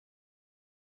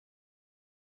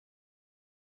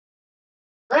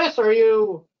Chris, are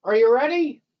you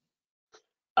ready?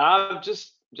 I'm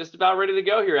just about ready to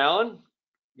go here, Alan.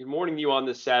 Good morning to you on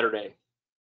this Saturday.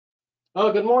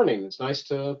 Oh, good morning. It's nice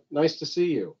to see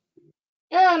you.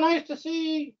 Yeah, nice to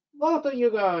see both of you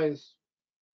guys.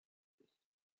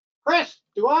 Chris,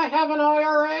 do I have an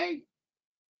IRA?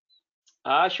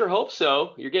 I sure hope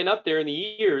so. You're getting up there in the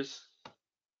years.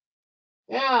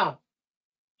 Yeah.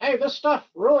 Hey, this stuff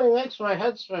really makes my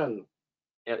head spin.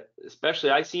 Yeah, especially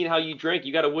I seen how you drink.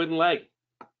 You got a wooden leg.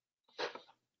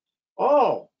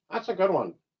 Oh, that's a good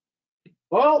one.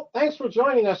 Well, thanks for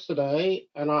joining us today,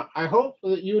 and I hope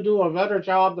that you do a better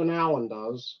job than Alan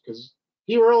does, because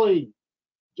he really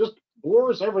just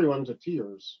bores everyone to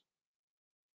tears.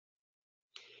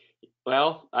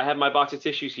 Well, I have my box of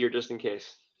tissues here just in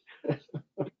case.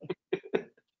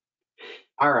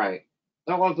 All right.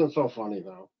 That wasn't so funny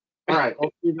though. All right, I'll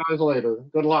see you guys later.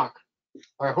 Good luck.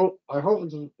 I hope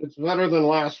it's better than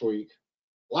last week.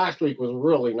 Last week was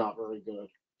really not very good.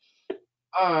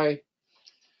 Bye.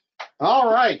 All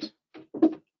right.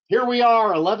 Here we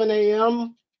are, 11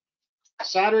 a.m.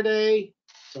 Saturday,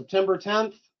 September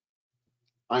 10th.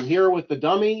 I'm here with the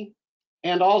dummy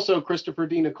and also Christopher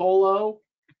Denicolo,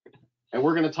 and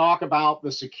we're going to talk about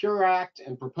the Secure Act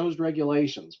and proposed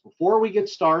regulations. Before we get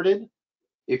started,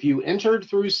 if you entered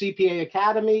through CPA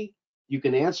Academy, you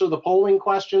can answer the polling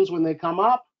questions when they come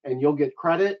up and you'll get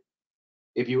credit.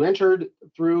 If you entered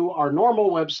through our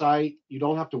normal website, you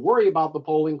don't have to worry about the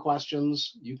polling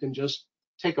questions. You can just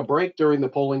take a break during the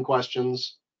polling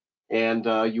questions and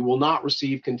you will not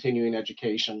receive continuing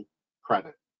education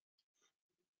credit.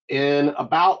 In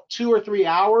about 2 or 3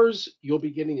 hours, you'll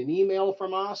be getting an email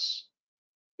from us.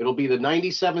 It'll be the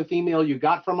 97th email you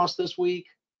got from us this week,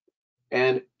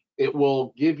 and it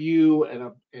will give you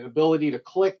an ability to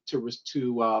click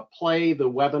to play the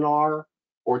webinar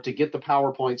or to get the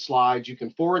PowerPoint slides. You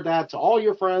can forward that to all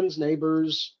your friends,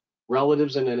 neighbors,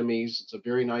 relatives, and enemies. It's a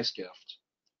very nice gift.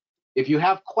 If you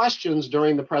have questions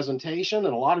during the presentation,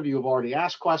 and a lot of you have already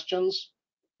asked questions,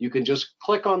 you can just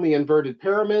click on the inverted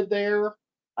pyramid there.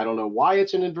 I don't know why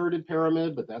it's an inverted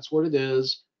pyramid, but that's what it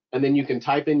is. And then you can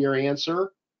type in your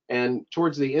answer. And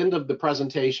towards the end of the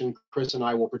presentation, Chris and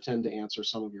I will pretend to answer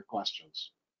some of your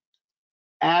questions.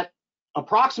 At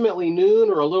approximately noon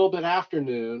or a little bit after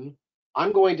noon,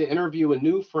 I'm going to interview a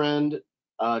new friend,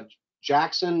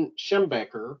 Jackson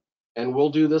Schembecker, and we'll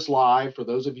do this live for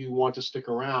those of you who want to stick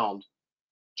around.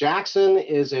 Jackson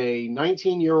is a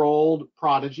 19-year-old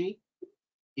prodigy.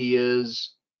 He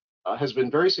has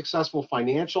been very successful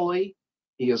financially.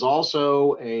 He is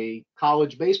also a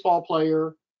college baseball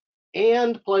player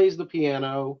and plays the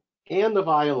piano and the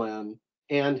violin,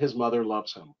 and his mother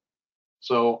loves him.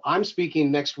 So I'm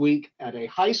speaking next week at a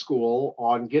high school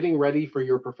on getting ready for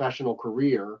your professional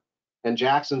career, and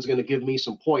Jackson's going to give me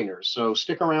some pointers. So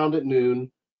stick around at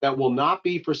noon. That will not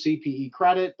be for CPE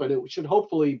credit, but it should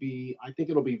hopefully be, I think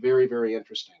it'll be very, very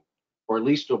interesting, or at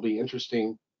least it'll be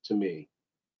interesting to me.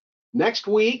 Next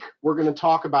week, we're going to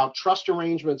talk about trust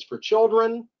arrangements for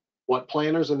children, what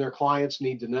planners and their clients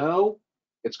need to know.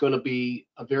 It's going to be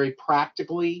a very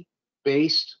practically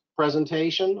based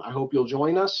presentation. I hope you'll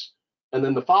join us. And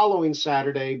then the following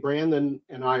Saturday, Brandon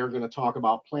and I are going to talk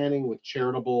about planning with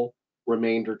charitable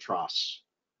remainder trusts.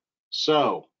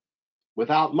 So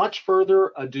without much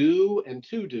further ado and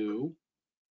to do,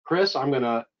 Chris, I'm going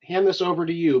to hand this over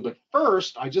to you. But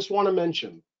first, I just want to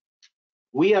mention,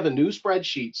 we have a new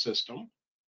spreadsheet system.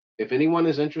 If anyone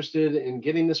is interested in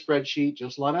getting the spreadsheet,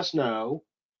 just let us know.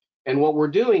 And what we're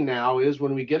doing now is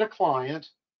when we get a client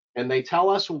and they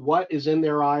tell us what is in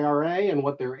their IRA and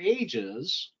what their age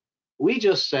is, we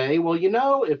just say, well, you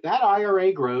know, if that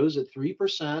IRA grows at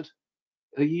 3%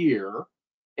 a year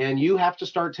and you have to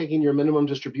start taking your minimum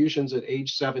distributions at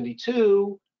age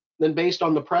 72, then based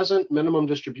on the present minimum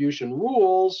distribution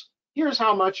rules, here's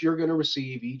how much you're going to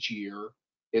receive each year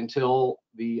until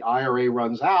the IRA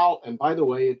runs out. And by the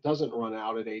way, it doesn't run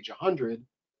out at age 100,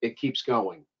 it keeps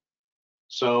going.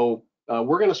 So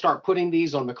we're going to start putting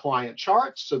these on the client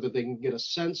charts so that they can get a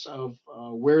sense of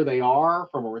where they are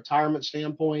from a retirement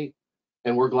standpoint.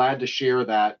 And we're glad to share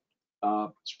that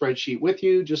spreadsheet with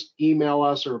you. Just email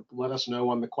us or let us know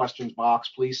on the questions box.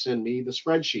 Please send me the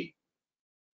spreadsheet.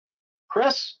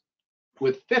 Chris,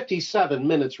 with 57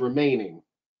 minutes remaining,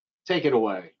 take it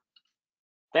away.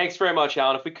 Thanks very much,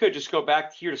 Alan. If we could just go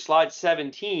back here to slide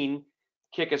 17,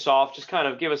 kick us off, just kind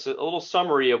of give us a little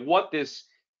summary of what this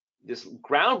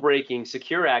groundbreaking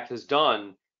Secure Act has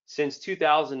done since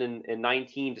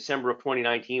 2019, December of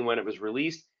 2019, when it was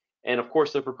released, and of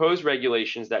course the proposed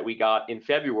regulations that we got in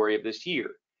February of this year.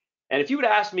 And if you would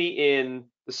ask me in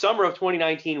the summer of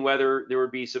 2019, whether there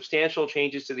would be substantial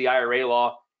changes to the IRA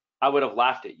law, I would have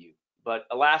laughed at you. But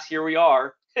alas, here we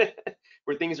are,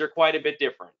 where things are quite a bit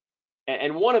different.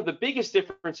 And one of the biggest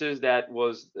differences that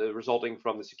was resulting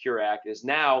from the Secure Act is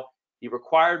now the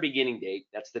required beginning date.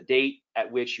 That's the date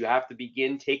at which you have to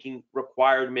begin taking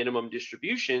required minimum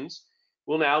distributions,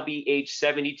 will now be age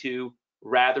 72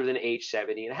 rather than age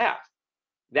 70 and a half.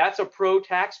 That's a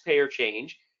pro-taxpayer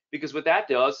change, because what that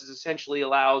does is essentially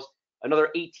allows another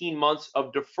 18 months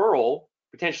of deferral,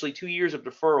 potentially 2 years of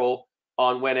deferral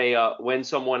on when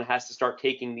someone has to start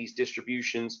taking these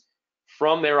distributions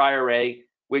from their IRA,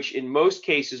 which in most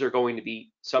cases are going to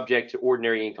be subject to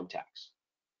ordinary income tax.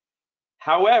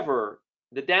 However,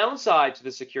 the downside to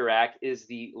the Secure Act is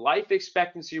the life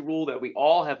expectancy rule that we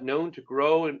all have known to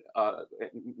grow and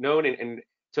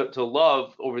to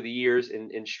love over the years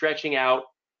in stretching out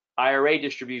IRA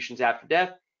distributions after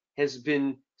death has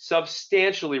been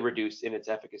substantially reduced in its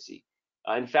efficacy.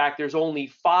 In fact, there's only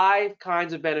 5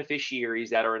 kinds of beneficiaries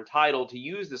that are entitled to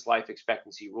use this life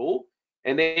expectancy rule,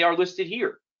 and they are listed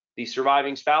here: the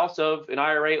surviving spouse of an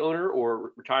IRA owner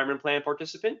or retirement plan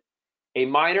participant, a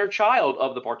minor child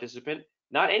of the participant,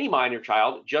 not any minor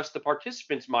child, just the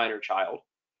participant's minor child,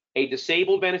 a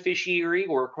disabled beneficiary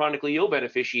or a chronically ill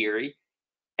beneficiary,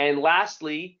 and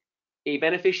lastly, a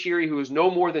beneficiary who is no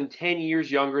more than 10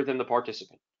 years younger than the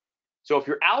participant. So if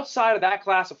you're outside of that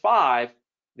class of 5,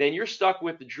 then you're stuck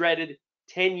with the dreaded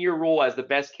 10-year rule as the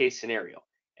best case scenario.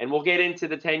 And we'll get into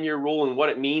the 10-year rule and what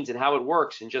it means and how it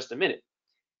works in just a minute.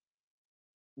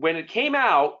 When it came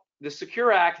out, the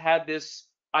Secure Act had this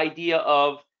idea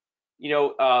of,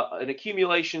 an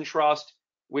accumulation trust,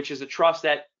 which is a trust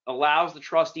that allows the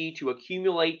trustee to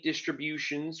accumulate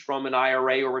distributions from an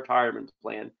IRA or retirement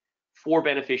plan for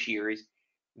beneficiaries.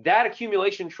 That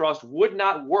accumulation trust would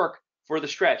not work for the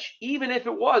stretch, even if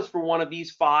it was for one of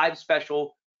these 5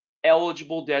 special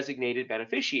eligible designated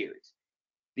beneficiaries.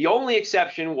 The only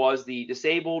exception was the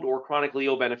disabled or chronically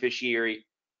ill beneficiary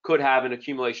could have an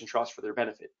accumulation trust for their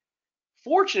benefit.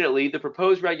 Fortunately, the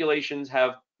proposed regulations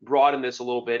have broadened this a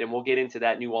little bit, and we'll get into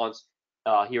that nuance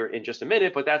here in just a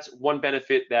minute, but that's one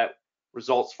benefit that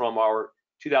results from our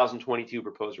 2022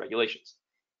 proposed regulations.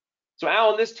 So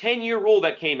Alan, this 10-year rule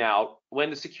that came out when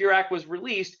the Secure Act was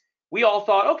released, we all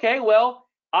thought, okay, well,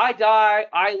 I die,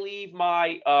 I leave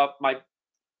my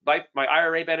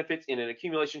IRA benefits in an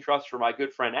accumulation trust for my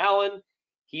good friend Alan.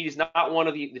 He's not one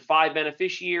of the 5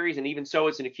 beneficiaries, and even so,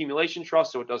 it's an accumulation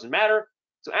trust, so it doesn't matter.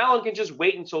 So Alan can just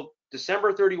wait until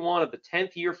December 31 of the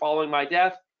 10th year following my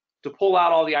death to pull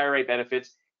out all the IRA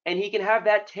benefits, and he can have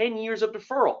that 10 years of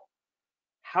deferral.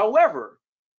 However,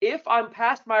 if I'm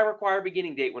past my required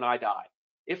beginning date when I die,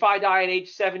 if I die at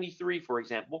age 73, for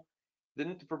example,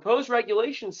 then the proposed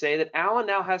regulations say that Alan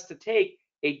now has to take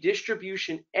a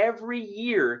distribution every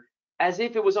year as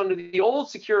if it was under the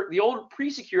old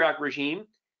pre-Secure Act regime.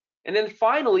 And then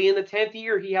finally, in the 10th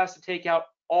year, he has to take out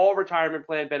all retirement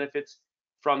plan benefits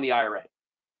from the IRA.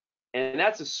 And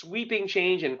that's a sweeping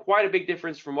change and quite a big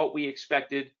difference from what we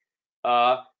expected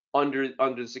under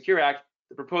the Secure Act.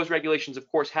 The proposed regulations, of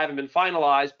course, haven't been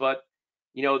finalized, but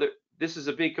this is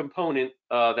a big component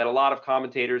that a lot of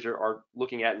commentators are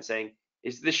looking at and saying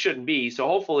this shouldn't be. So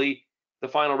hopefully the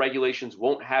final regulations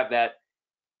won't have that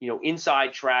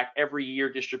inside track every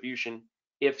year distribution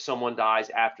if someone dies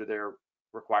after their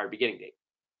required beginning date.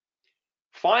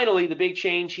 Finally, the big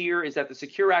change here is that the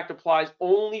Secure Act applies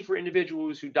only for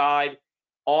individuals who died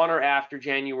on or after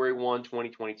January 1,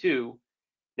 2022.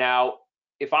 Now,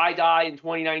 if I die in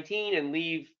 2019 and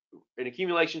leave an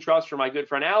accumulation trust for my good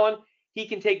friend Alan, he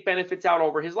can take benefits out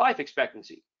over his life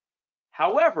expectancy.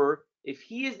 However, if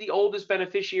he is the oldest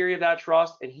beneficiary of that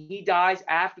trust and he dies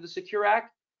after the Secure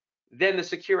Act, then the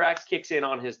Secure Act kicks in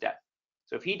on his death.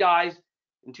 So if he dies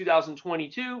in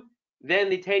 2022,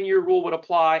 then the 10-year rule would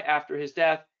apply after his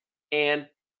death, and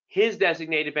his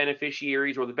designated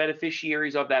beneficiaries or the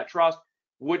beneficiaries of that trust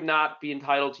would not be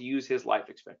entitled to use his life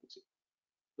expectancy.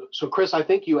 So, Chris, I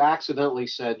think you accidentally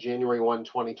said January 1,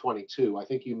 2022. I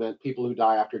think you meant people who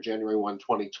die after January 1,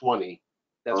 2020.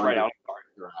 That's right, Alan.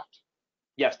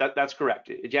 Yes, that's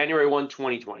correct. January 1,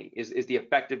 2020 is the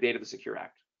effective date of the Secure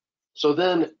Act. So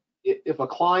then, if a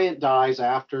client dies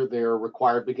after their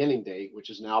required beginning date,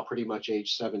 which is now pretty much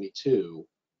age 72,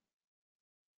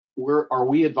 are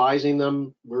we advising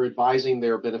them? We're advising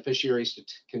their beneficiaries to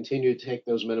continue to take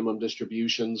those minimum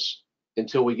distributions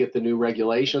until we get the new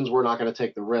regulations. We're not going to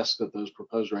take the risk that those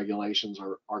proposed regulations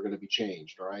are going to be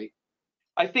changed, right?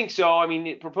 I think so. I mean,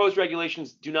 the proposed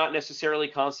regulations do not necessarily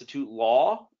constitute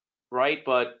law, right?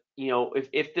 But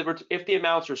if the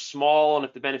amounts are small and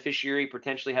if the beneficiary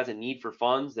potentially has a need for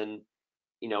funds, then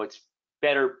it's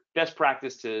best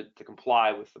practice to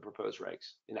comply with the proposed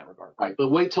regs in that regard. Right, but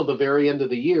wait till the very end of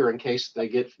the year in case they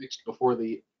get fixed before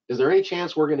the. Is there any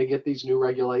chance we're going to get these new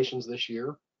regulations this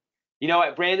year? You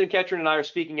know, Brandon Ketchern and I are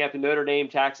speaking at the Notre Dame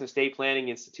Tax and Estate Planning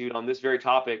Institute on this very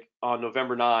topic on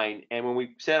November 9. And when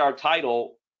we set our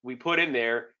title, we put in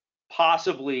there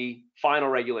possibly final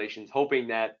regulations, hoping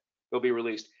that they'll be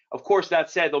released. Of course, that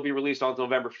said, they'll be released on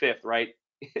November 5th, right?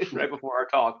 Right before our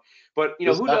talk. But, you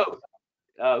know, who knows?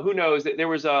 Who knows? There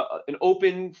was an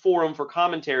open forum for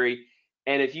commentary.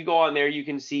 And if you go on there, you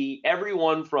can see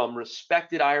everyone from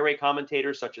respected IRA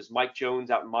commentators such as Mike Jones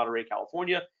out in Monterey,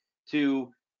 California,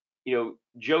 to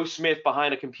Joe Smith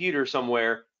behind a computer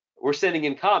somewhere were sending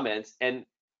in comments, and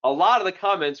a lot of the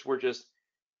comments were just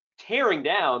tearing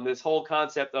down this whole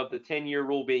concept of the 10-year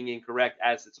rule being incorrect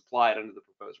as it's applied under the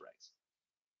proposed regs.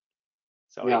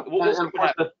 So yeah, we'll see what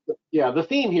happens. The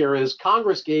theme here is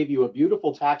Congress gave you a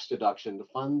beautiful tax deduction to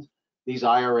fund these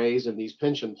IRAs and these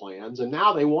pension plans, and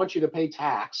now they want you to pay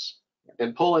tax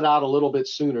and pull it out a little bit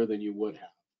sooner than you would have.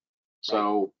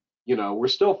 So. Right. We're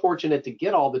still fortunate to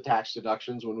get all the tax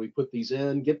deductions when we put these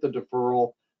in, get the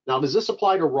deferral. Now, does this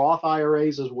apply to Roth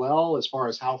IRAs as well, as far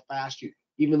as how fast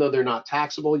even though they're not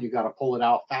taxable, you got to pull it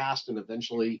out fast and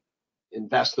eventually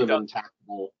invest them in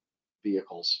taxable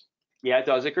vehicles? Yeah, it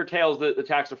does. It curtails the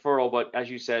tax deferral, but as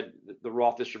you said, the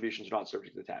Roth distributions are not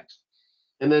subject to the tax.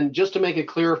 And then just to make it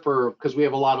clear because we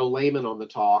have a lot of laymen on the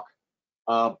talk,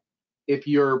 if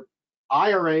your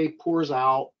IRA pours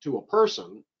out to a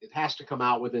person, it has to come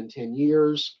out within 10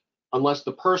 years, unless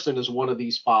the person is one of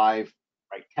these 5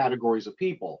 categories of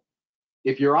people.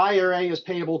 If your IRA is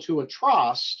payable to a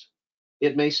trust,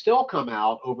 it may still come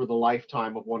out over the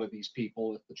lifetime of one of these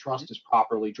people if the trust is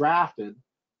properly drafted,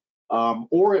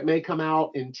 or it may come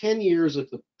out in 10 years if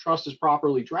the trust is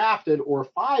properly drafted, or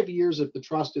 5 years if the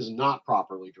trust is not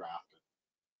properly drafted.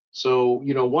 So,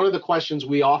 one of the questions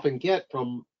we often get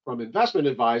from investment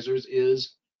advisors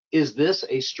is this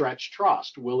a stretch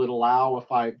trust? Will it allow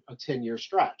a 10-year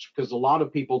stretch? Because a lot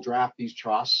of people draft these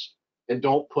trusts and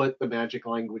don't put the magic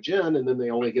language in, and then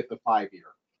they only get the 5-year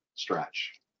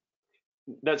stretch.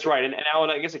 That's right. And Alan,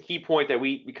 I guess a key point that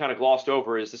we kind of glossed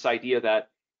over is this idea that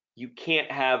you can't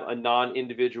have a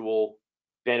non-individual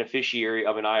beneficiary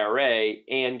of an IRA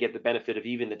and get the benefit of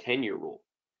even the 10-year rule.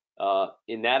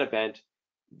 In that event,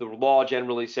 the law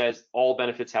generally says all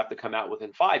benefits have to come out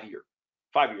within 5 years.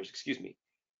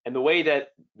 And the way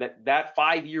that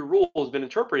 5-year rule has been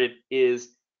interpreted is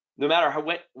no matter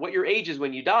what your age is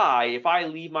when you die, if I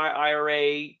leave my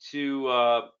IRA to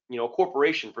a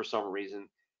corporation for some reason,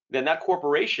 then that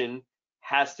corporation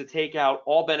has to take out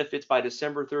all benefits by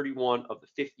December 31 of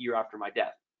the 5th year after my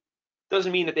death.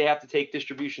 Doesn't mean that they have to take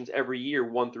distributions every year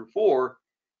 1 through 4,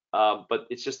 but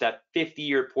it's just that 5th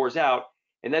year it pours out,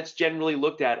 and that's generally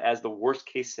looked at as the worst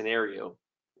case scenario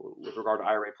with regard to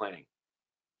IRA planning.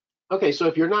 Okay, so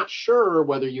if you're not sure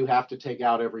whether you have to take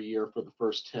out every year for the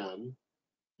first 10,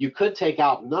 you could take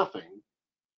out nothing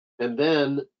and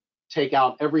then take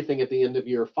out everything at the end of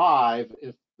year 5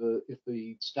 if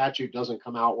the statute doesn't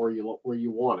come out where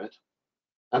you want it.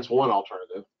 That's one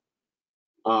alternative.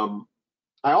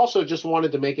 I also just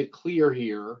wanted to make it clear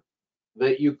here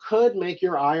that you could make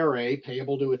your IRA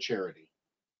payable to a charity.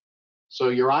 So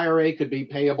your IRA could be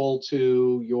payable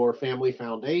to your family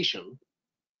foundation,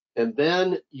 and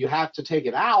then you have to take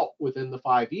it out within the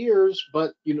 5 years,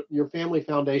 but your family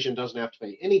foundation doesn't have to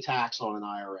pay any tax on an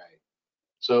IRA.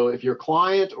 So if your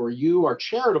client or you are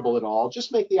charitable at all,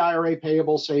 just make the IRA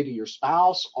payable, say, to your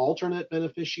spouse, alternate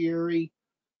beneficiary,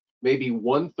 maybe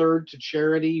 1/3 to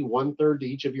charity, 1/3 to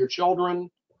each of your children.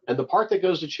 And the part that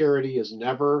goes to charity is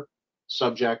never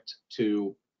subject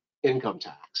to income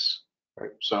tax.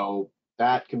 Right? So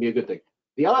that can be a good thing.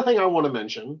 The other thing I want to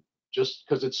mention, just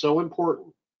because it's so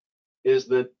important, is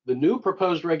that the new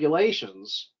proposed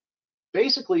regulations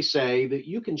basically say that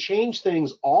you can change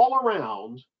things all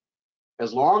around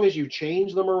as long as you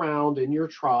change them around in your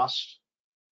trust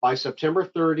by September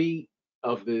 30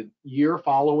 of the year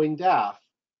following death.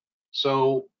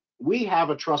 So we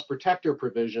have a trust protector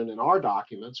provision in our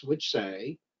documents which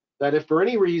say that if for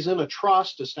any reason a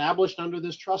trust established under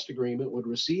this trust agreement would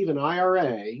receive an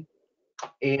IRA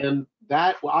and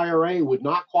that IRA would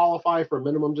not qualify for a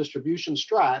minimum distribution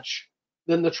stretch,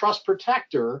 then the trust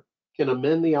protector can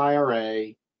amend the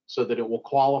IRA so that it will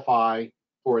qualify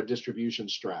for a distribution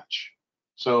stretch.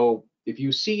 So if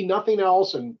you see nothing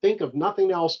else and think of nothing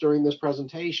else during this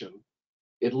presentation,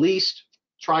 at least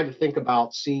try to think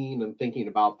about seeing and thinking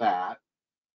about that.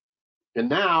 And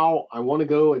now I want to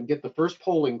go and get the first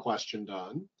polling question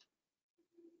done.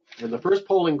 And the first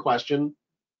polling question,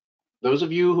 those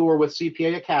of you who are with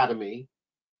CPA Academy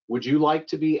Would you like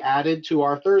to be added to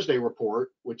our Thursday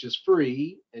report, which is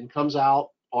free and comes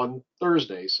out on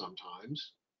Thursdays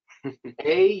sometimes?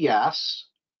 A, yes.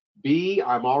 B,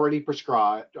 I'm already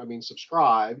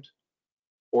subscribed.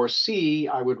 Or C,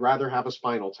 I would rather have a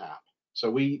spinal tap.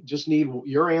 So we just need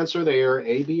your answer there,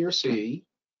 A, B, or C,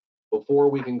 before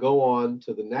we can go on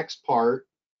to the next part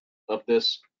of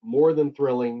this more than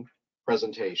thrilling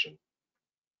presentation.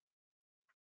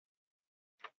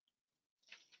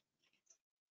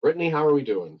 Brittany, how are we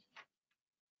doing?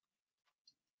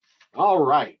 All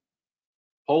right.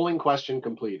 Polling question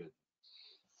completed.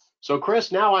 So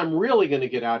Chris, now I'm really going to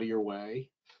get out of your way,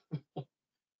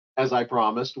 as I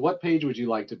promised. What page would you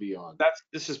like to be on?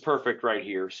 This is perfect right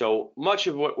here. So much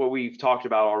of what we've talked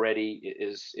about already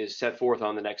is set forth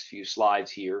on the next few slides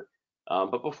here.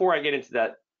 But before I get into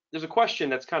that, there's a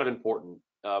question that's kind of important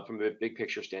from a big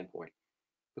picture standpoint.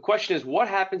 The question is, what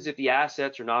happens if the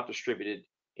assets are not distributed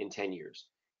in 10 years?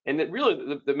 And that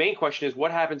really the main question is, what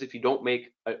happens if you don't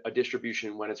make a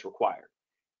distribution when it's required?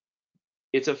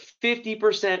 It's a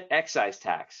 50% excise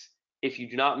tax if you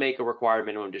do not make a required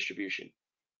minimum distribution.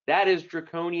 That is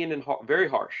draconian and very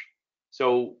harsh.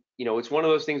 So, it's one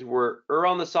of those things where err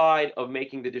on the side of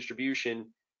making the distribution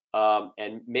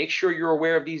and make sure you're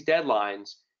aware of these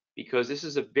deadlines, because this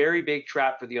is a very big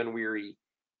trap for the unwary,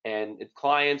 and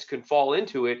clients can fall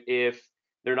into it if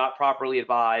they're not properly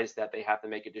advised that they have to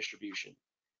make a distribution.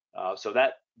 So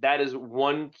that is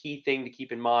one key thing to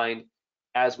keep in mind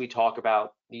as we talk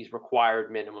about these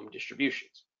required minimum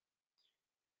distributions.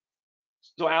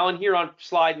 So Alan, here on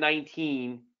slide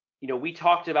 19, we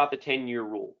talked about the 10-year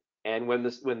rule. And when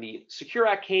the Secure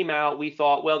Act came out, we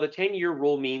thought, well, the 10-year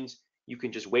rule means you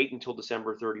can just wait until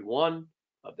December 31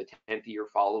 of the 10th year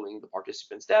following the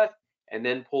participant's death and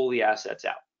then pull the assets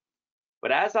out.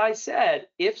 But as I said,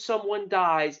 if someone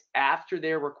dies after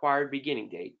their required beginning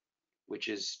date, which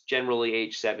is generally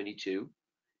age 72,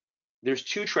 there's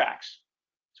two tracks.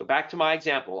 So back to my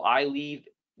example, I leave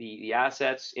the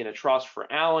assets in a trust for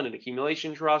Alan, an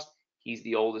accumulation trust. He's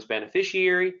the oldest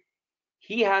beneficiary.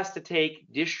 He has to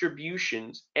take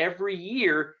distributions every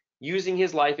year using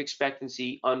his life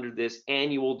expectancy under this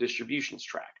annual distributions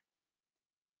track.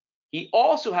 He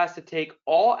also has to take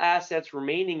all assets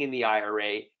remaining in the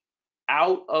IRA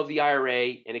out of the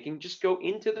IRA, and it can just go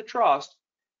into the trust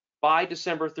by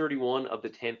December 31 of the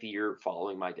 10th year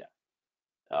following my death.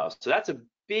 So that's a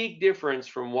big difference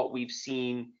from what we've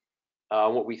seen,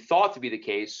 what we thought to be the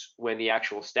case when the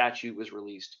actual statute was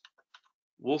released.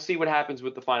 We'll see what happens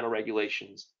with the final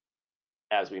regulations,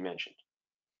 as we mentioned.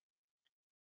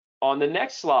 On the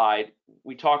next slide,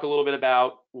 we talk a little bit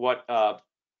about what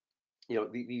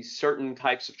these certain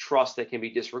types of trusts that can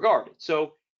be disregarded.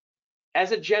 So,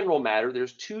 as a general matter,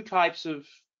 there's two types of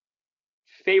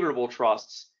favorable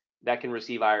trusts that can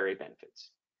receive IRA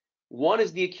benefits. One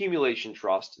is the accumulation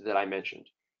trust that I mentioned,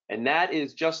 and that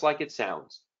is just like it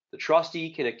sounds. The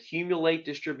trustee can accumulate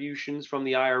distributions from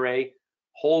the IRA,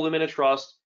 hold them in a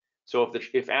trust. So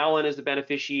if Alan is the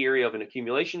beneficiary of an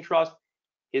accumulation trust,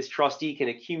 his trustee can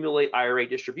accumulate IRA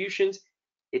distributions.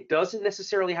 It doesn't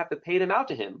necessarily have to pay them out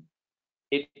to him.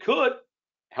 It could,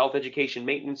 health, education,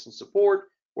 maintenance, and support,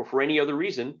 or for any other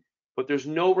reason, but there's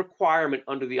no requirement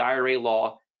under the IRA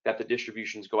law that the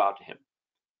distributions go out to him.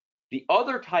 The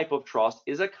other type of trust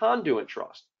is a conduit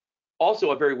trust, also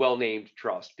a very well-named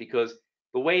trust, because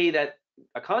the way that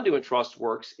a conduit trust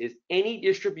works is any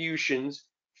distributions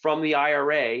from the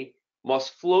IRA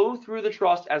must flow through the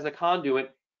trust as a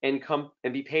conduit and come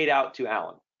and be paid out to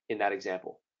Alan in that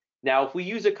example. Now, if we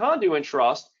use a conduit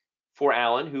trust for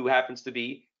Alan, who happens to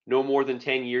be no more than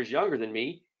 10 years younger than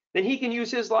me, then he can use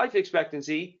his life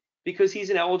expectancy because he's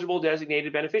an eligible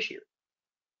designated beneficiary.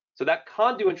 So that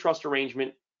conduit trust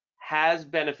arrangement has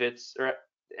benefits, or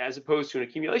as opposed to an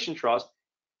accumulation trust.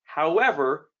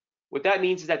 However, what that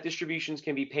means is that distributions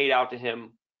can be paid out to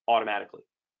him automatically,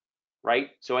 right?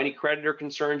 So any creditor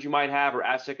concerns you might have or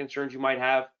asset concerns you might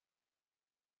have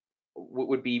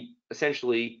would be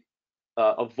essentially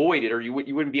avoided, or you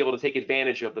wouldn't be able to take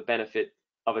advantage of the benefit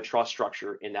of a trust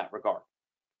structure in that regard.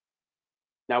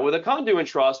 Now, with a conduit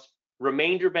trust,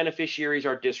 remainder beneficiaries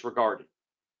are disregarded.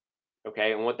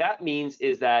 Okay, and what that means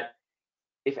is that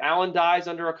if Alan dies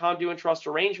under a conduit trust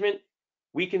arrangement,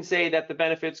 we can say that the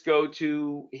benefits go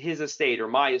to his estate or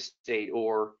my estate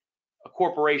or a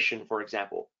corporation, for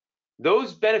example.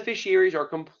 Those beneficiaries are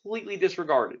completely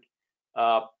disregarded.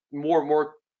 I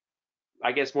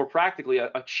guess more practically,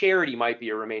 a charity might be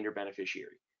a remainder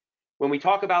beneficiary. When we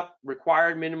talk about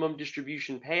required minimum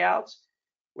distribution payouts,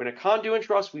 in a conduit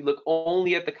trust, we look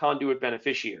only at the conduit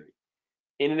beneficiary.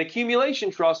 In an accumulation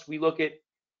trust, we look at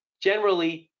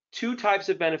generally two types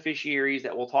of beneficiaries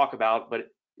that we'll talk about, but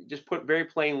just put very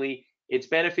plainly, it's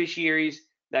beneficiaries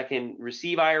that can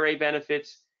receive IRA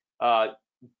benefits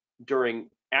during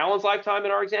Alan's lifetime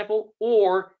in our example,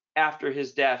 or after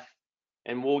his death.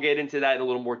 And we'll get into that in a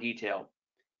little more detail.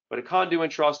 But a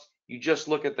conduit trust, you just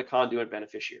look at the conduit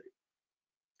beneficiary.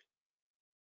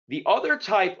 The other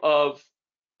type of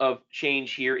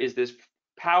change here is this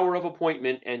power of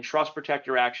appointment and trust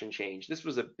protector action change. This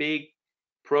was a big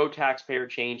pro-taxpayer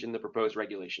change in the proposed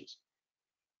regulations.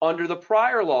 Under the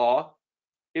prior law,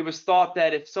 it was thought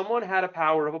that if someone had a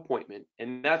power of appointment,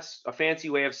 and that's a fancy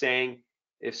way of saying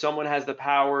if someone has the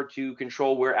power to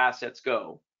control where assets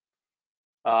go,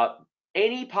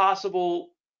 any possible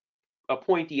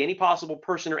appointee, any possible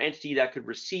person or entity that could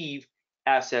receive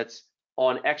assets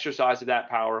on exercise of that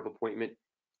power of appointment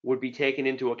would be taken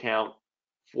into account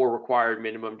for required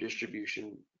minimum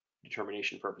distribution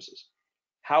determination purposes.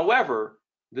 However,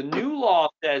 the new law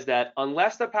says that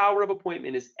unless the power of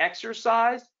appointment is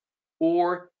exercised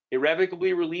or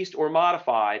irrevocably released or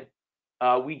modified,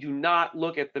 we do not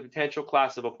look at the potential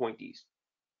class of appointees.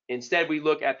 Instead, we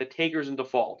look at the takers in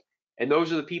default, and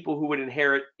those are the people who would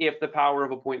inherit if the power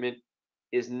of appointment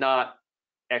is not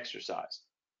exercised.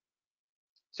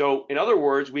 So in other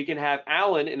words, we can have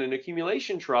Alan in an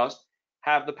accumulation trust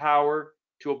have the power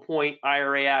to appoint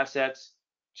IRA assets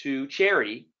to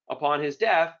charity upon his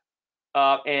death.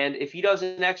 And if he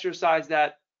doesn't exercise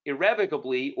that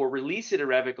irrevocably or release it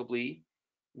irrevocably,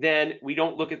 then we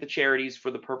don't look at the charities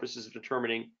for the purposes of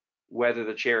determining whether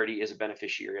the charity is a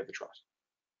beneficiary of the trust.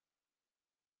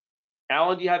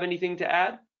 Alan, do you have anything to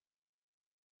add?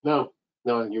 No,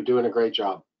 you're doing a great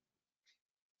job.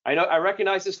 I know I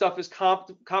recognize this stuff is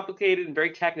complicated and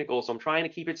very technical, so I'm trying to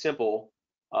keep it simple.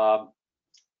 And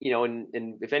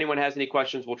if anyone has any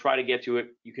questions, we'll try to get to it.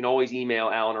 You can always email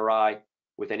Alan or I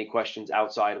with any questions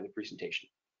outside of the presentation.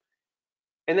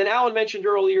 And then Alan mentioned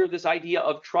earlier this idea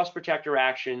of trust protector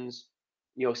actions,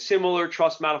 similar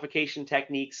trust modification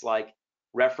techniques like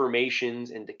reformations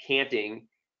and decanting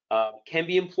can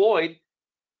be employed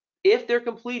if they're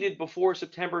completed before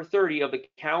September 30 of the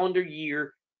calendar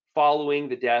year following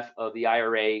the death of the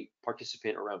IRA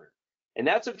participant or owner. And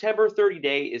that September 30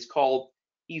 day is called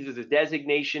either the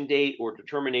designation date or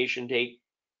determination date,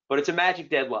 but it's a magic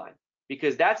deadline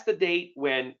because that's the date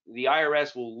when the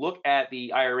IRS will look at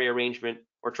the IRA arrangement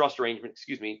or trust arrangement,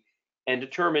 and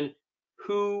determine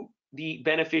who the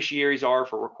beneficiaries are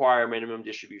for required minimum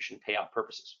distribution payout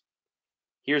purposes.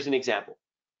 Here's an example.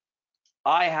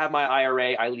 I have my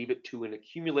IRA, I leave it to an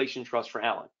accumulation trust for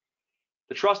Alan.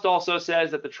 The trust also says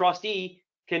that the trustee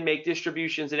can make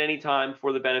distributions at any time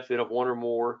for the benefit of one or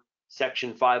more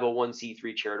Section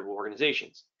 501c3 charitable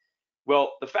organizations.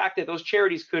 Well, the fact that those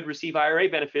charities could receive IRA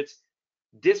benefits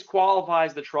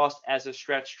disqualifies the trust as a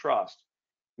stretch trust,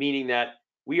 meaning that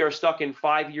we are stuck in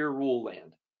 5-year rule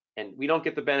land and we don't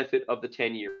get the benefit of the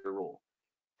 10-year rule.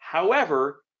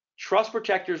 However, trust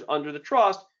protectors under the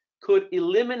trust could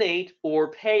eliminate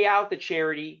or pay out the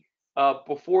charity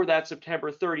before that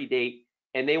September 30 date,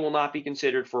 and they will not be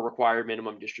considered for required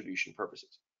minimum distribution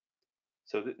purposes.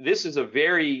 So this is a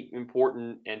very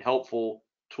important and helpful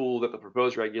tool that the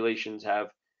proposed regulations have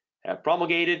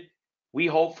promulgated. We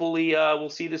hopefully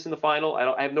will see this in the final.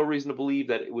 I have no reason to believe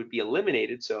that it would be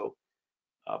eliminated. So,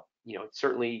 it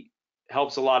certainly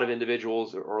helps a lot of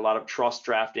individuals or a lot of trust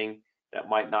drafting that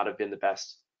might not have been the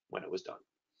best when it was done.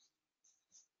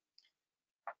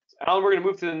 Alan, we're going to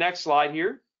move to the next slide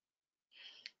here.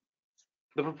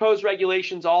 The proposed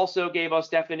regulations also gave us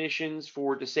definitions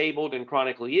for disabled and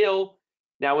chronically ill.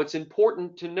 Now, it's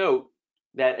important to note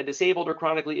that a disabled or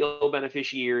chronically ill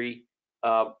beneficiary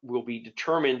will be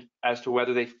determined as to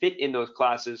whether they fit in those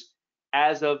classes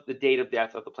as of the date of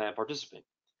death of the plan participant.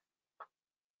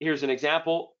 Here's an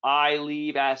example. I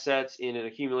leave assets in an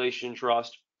accumulation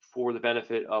trust for the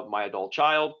benefit of my adult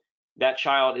child. That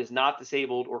child is not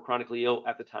disabled or chronically ill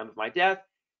at the time of my death,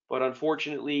 but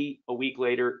unfortunately, a week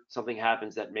later, something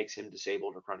happens that makes him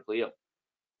disabled or chronically ill.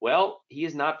 Well, he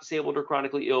is not disabled or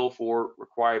chronically ill for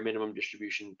required minimum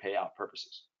distribution payout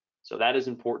purposes. So that is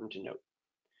important to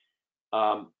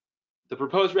note. The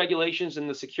proposed regulations in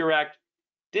the Secure Act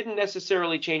didn't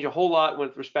necessarily change a whole lot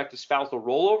with respect to spousal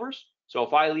rollovers. So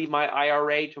if I leave my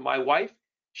IRA to my wife,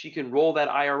 she can roll that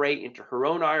IRA into her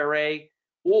own IRA,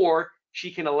 or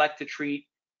she can elect to treat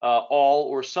all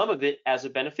or some of it as a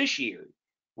beneficiary,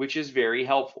 which is very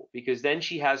helpful because then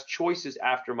she has choices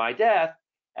after my death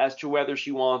as to whether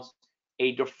she wants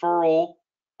a deferral,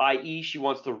 i.e. she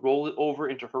wants to roll it over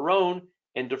into her own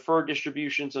and defer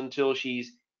distributions until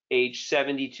she's age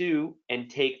 72 and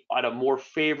take at a more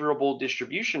favorable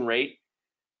distribution rate,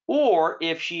 Or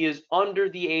if she is under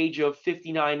the age of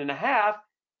 59 and a half,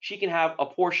 she can have a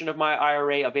portion of my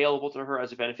IRA available to her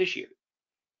as a beneficiary.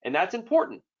 And that's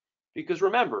important because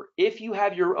remember, if you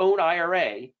have your own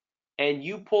IRA and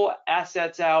you pull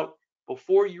assets out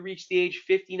before you reach the age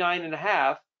 59 and a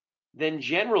half, then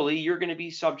generally you're going to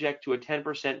be subject to a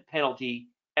 10% penalty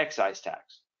excise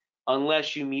tax,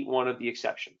 unless you meet one of the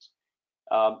exceptions.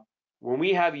 When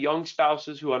we have young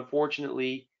spouses who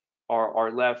unfortunately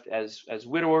are left as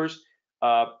widowers,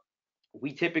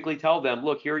 we typically tell them,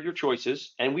 look, here are your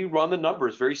choices, and we run the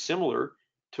numbers very similar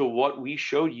to what we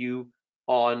showed you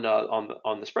on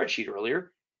the spreadsheet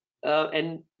earlier.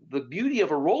 And the beauty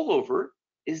of a rollover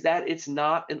is that it's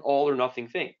not an all or nothing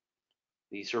thing.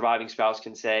 The surviving spouse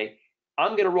can say,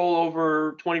 I'm going to roll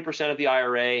over 20% of the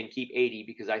IRA and keep 80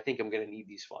 because I think I'm going to need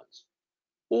these funds.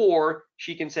 Or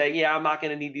she can say, yeah, I'm not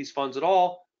going to need these funds at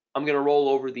all. I'm going to roll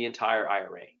over the entire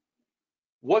IRA.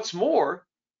 What's more,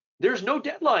 there's no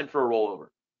deadline for a rollover.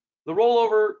 The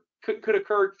rollover could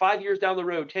occur 5 years down the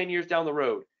road, 10 years down the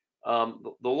road.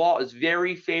 The law is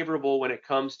very favorable when it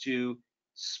comes to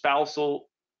spousal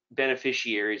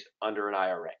beneficiaries under an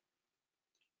IRA.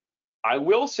 I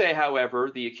will say, however,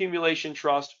 the accumulation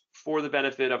trust for the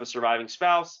benefit of a surviving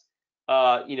spouse,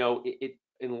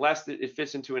 unless it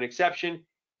fits into an exception,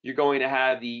 you're going to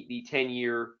have the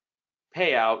 10-year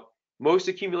payout. Most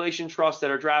accumulation trusts that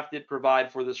are drafted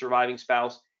provide for the surviving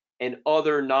spouse and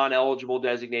other non-eligible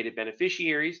designated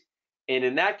beneficiaries. And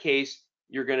in that case,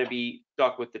 you're going to be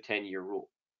stuck with the 10-year rule.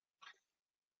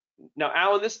 Now,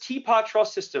 Alan, this teapot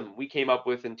trust system we came up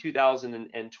with in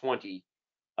 2020,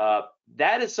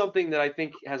 that is something that I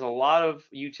think has a lot of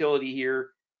utility here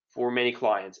for many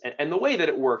clients. And the way that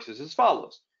it works is as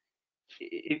follows.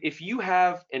 If you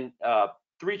have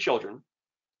 3 children,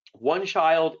 one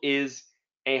child is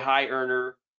a high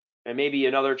earner, and maybe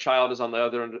another child is on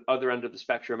the other end of the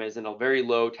spectrum, is in a very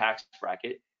low tax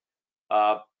bracket,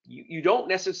 you don't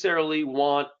necessarily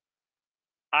want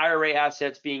IRA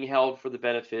assets being held for the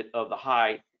benefit of the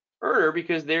high earner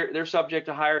because they're subject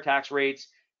to higher tax rates,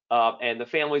 and the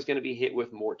family is going to be hit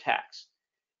with more tax.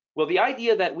 Well, the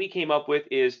idea that we came up with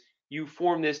is you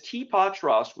form this teapot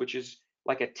trust, which is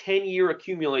like a 10-year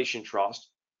accumulation trust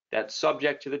that's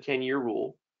subject to the 10-year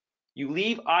rule. You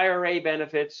leave IRA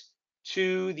benefits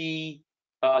to the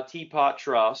teapot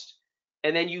trust,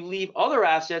 and then you leave other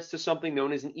assets to something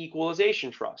known as an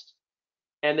equalization trust.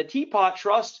 And the teapot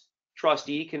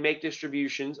trustee can make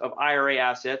distributions of IRA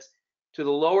assets to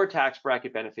the lower tax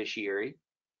bracket beneficiary,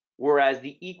 whereas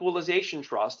the equalization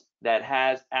trust that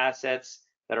has assets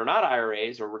that are not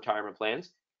IRAs or retirement plans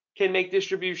can make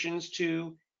distributions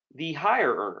to the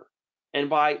higher earner. And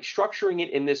by structuring it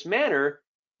in this manner,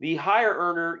 the higher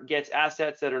earner gets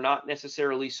assets that are not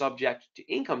necessarily subject to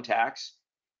income tax,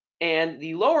 and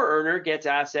the lower earner gets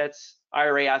assets,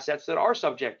 IRA assets, that are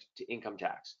subject to income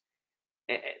tax.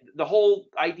 The whole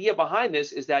idea behind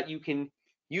this is that you can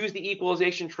use the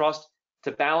equalization trust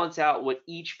to balance out what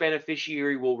each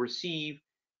beneficiary will receive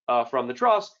from the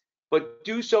trust, but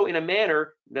do so in a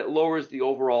manner that lowers the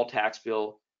overall tax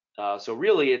bill. So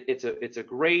really, it's a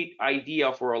great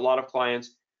idea for a lot of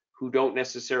clients who don't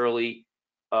necessarily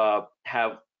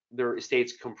have their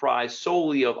estates comprised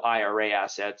solely of IRA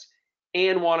assets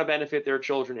and want to benefit their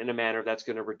children in a manner that's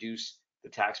going to reduce the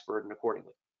tax burden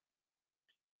accordingly.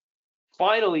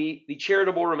 Finally, the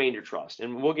charitable remainder trust,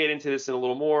 and we'll get into this in a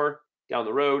little more down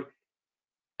the road.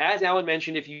 As Alan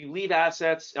mentioned, if you leave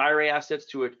assets, IRA assets,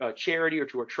 to a charity or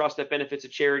to a trust that benefits a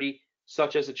charity,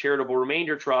 such as a charitable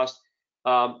remainder trust,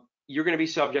 you're going to be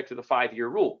subject to the 5-year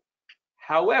rule.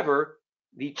 However,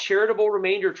 the charitable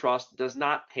remainder trust does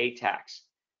not pay tax.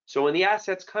 So when the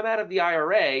assets come out of the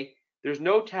IRA, there's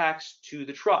no tax to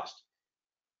the trust.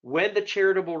 When the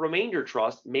charitable remainder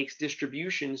trust makes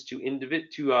distributions to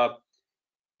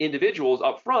individuals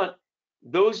up front,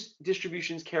 those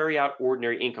distributions carry out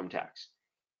ordinary income tax.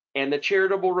 And the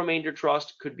charitable remainder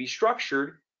trust could be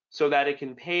structured so that it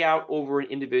can pay out over an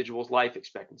individual's life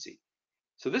expectancy.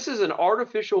 So this is an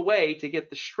artificial way to get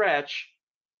the stretch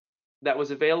that was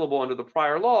available under the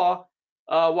prior law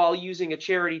while using a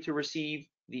charity to receive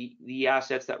the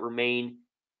assets that remain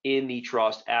in the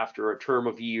trust after a term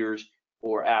of years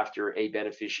or after a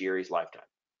beneficiary's lifetime.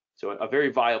 So a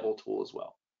very viable tool as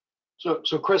well.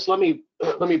 So Chris, let me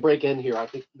break in here. I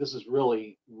think this is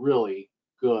really, really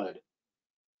good.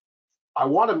 I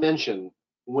want to mention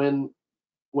when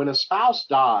a spouse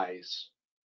dies,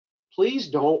 please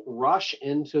don't rush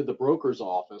into the broker's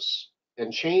office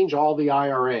and change all the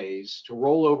IRAs to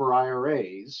rollover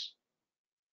IRAs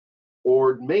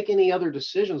or make any other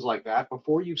decisions like that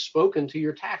before you've spoken to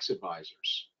your tax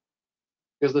advisors.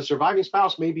 because the surviving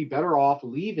spouse may be better off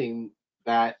leaving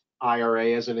that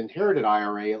IRA as an inherited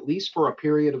IRA, at least for a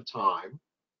period of time,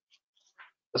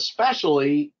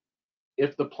 especially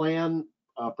if the plan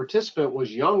participant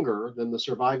was younger than the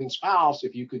surviving spouse.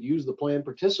 If you could use the plan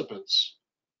participant's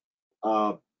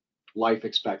life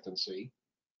expectancy,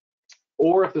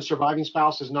 or if the surviving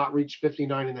spouse has not reached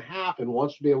 59 and a half and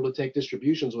wants to be able to take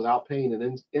distributions without paying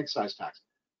an excise tax.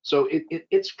 So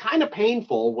it's kind of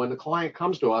painful when the client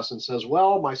comes to us and says,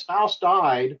 well, my spouse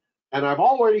died and I've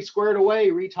already squared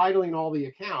away retitling all the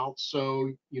accounts,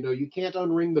 so you can't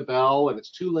unring the bell and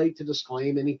it's too late to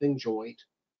disclaim anything joint.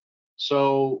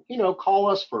 So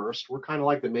call us first. We're kind of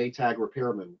like the Maytag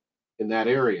repairman in that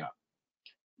area.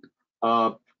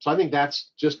 So I think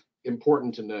that's just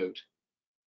important to note.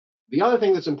 The other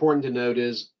thing that's important to note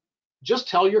is just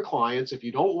tell your clients, if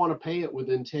you don't want to pay it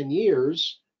within 10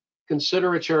 years,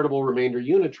 consider a charitable remainder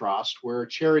unit trust, where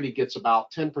charity gets about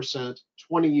 10%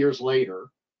 20 years later,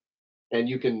 and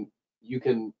you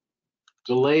can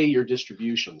delay your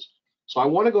distributions. So I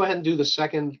want to go ahead and do the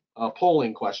second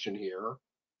polling question here,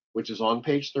 which is on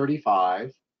page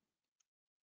 35.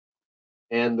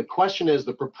 And the question is,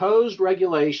 the proposed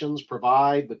regulations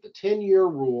provide that the 10-year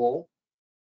rule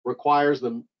requires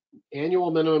the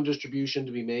annual minimum distribution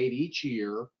to be made each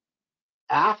year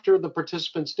after the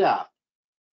participant's death,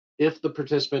 if the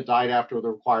participant died after the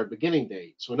required beginning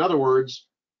date. So in other words,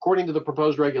 according to the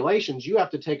proposed regulations, you have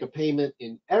to take a payment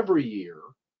in every year,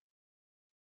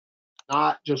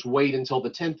 not just wait until the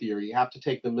 10th year. You have to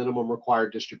take the minimum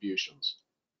required distributions.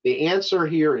 The answer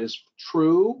here is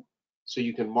true, so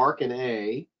you can mark an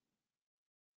A,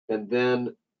 and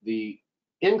then the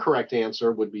incorrect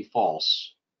answer would be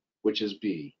false, which is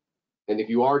B. And if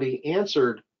you already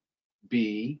answered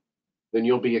B, then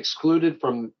you'll be excluded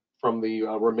from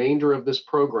the remainder of this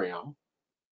program.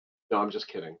 No, I'm just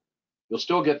kidding. You'll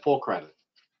still get full credit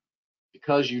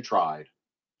because you tried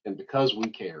and because we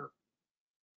care.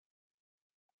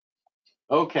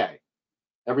 Okay,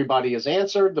 everybody has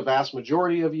answered. The vast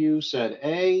majority of you said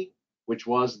A, which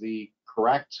was the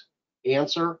correct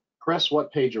answer. Chris,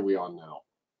 what page are we on now?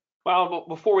 Well,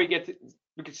 before we could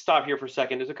stop here for a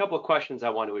second. There's a couple of questions I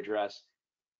want to address.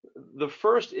 The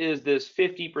first is this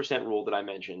 50% rule that I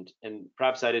mentioned, and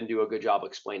perhaps I didn't do a good job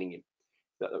explaining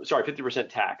it. Sorry, 50%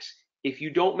 tax. If you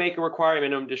don't make a required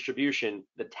minimum distribution,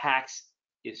 the tax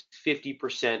is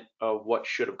 50% of what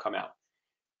should have come out.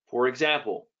 For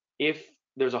example, if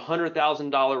there's a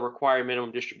 $100,000 required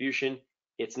minimum distribution,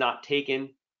 it's not taken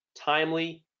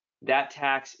timely, that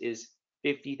tax is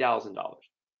 $50,000.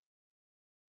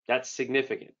 That's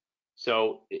significant.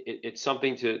 So it's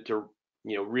something to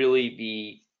really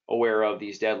be aware of,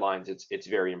 these deadlines. It's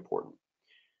very important.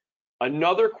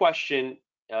 Another question,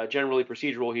 generally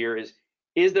procedural here,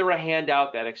 is there a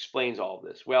handout that explains all of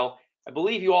this? Well, I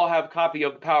believe you all have a copy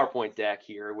of the PowerPoint deck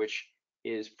here, which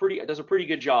does a pretty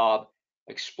good job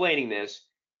explaining this.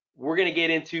 We're going to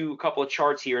get into a couple of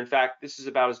charts here. In fact, this is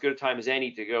about as good a time as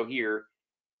any to go here.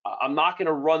 I'm not going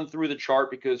to run through the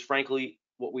chart because, frankly,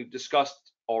 what we've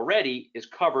discussed already is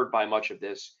covered by much of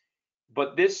this.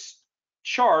 But this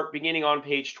chart, beginning on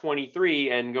page 23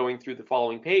 and going through the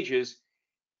following pages,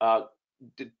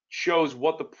 shows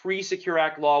what the pre-Secure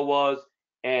Act law was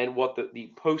and what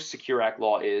the post-Secure Act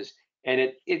law is.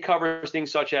 And it covers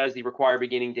things such as the required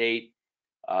beginning date,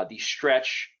 the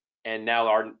stretch, and now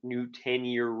our new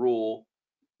 10-year rule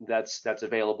that's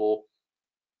available,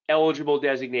 eligible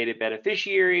designated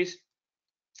beneficiaries,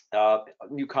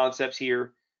 new concepts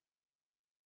here,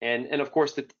 and of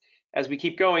course, as we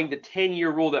keep going, the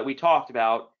 10-year rule that we talked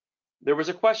about, there was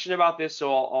a question about this,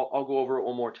 so I'll go over it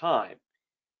one more time.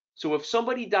 So if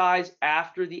somebody dies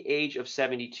after the age of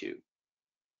 72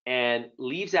 and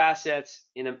leaves assets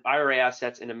IRA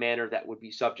assets in a manner that would be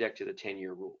subject to the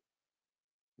 10-year rule,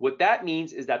 what that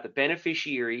means is that the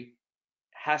beneficiary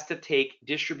has to take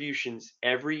distributions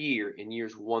every year in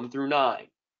years 1 through 9.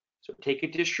 So take a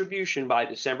distribution by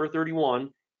December 31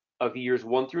 of years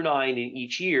 1 through 9 in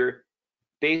each year,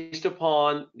 based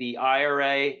upon the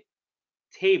IRA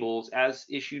tables as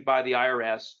issued by the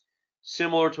IRS,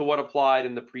 similar to what applied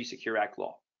in the pre-Secure Act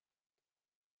law.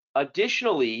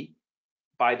 Additionally,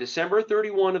 by December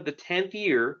 31 of the 10th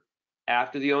year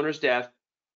after the owner's death,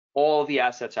 all of the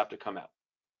assets have to come out.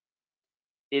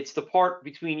 It's the part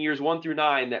between years 1 through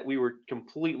 9 that we were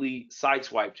completely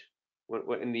sideswiped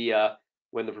when the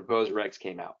proposed regs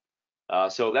came out.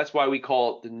 So that's why we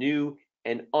call it the new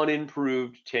and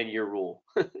unimproved 10-year rule.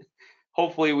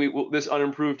 Hopefully, this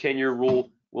unimproved 10-year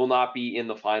rule will not be in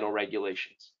the final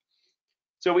regulations.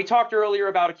 So we talked earlier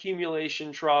about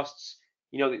accumulation trusts.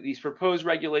 These proposed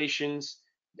regulations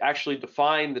actually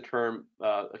define the term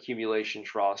accumulation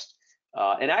trust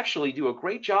and actually do a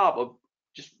great job of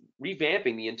just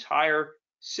revamping the entire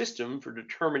system for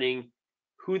determining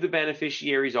who the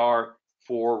beneficiaries are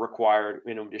for required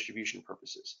minimum distribution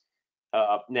purposes.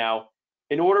 Now,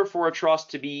 in order for a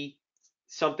trust to be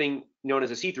something known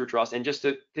as a see-through trust, and just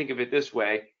to think of it this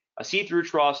way, a see-through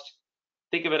trust,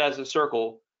 think of it as a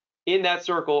circle. In that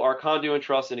circle are conduit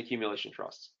trusts and accumulation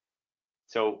trusts.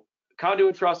 So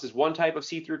conduit trust is one type of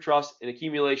see-through trust, and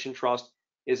accumulation trust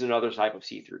is another type of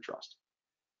see-through trust.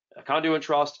 A conduit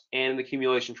trust and an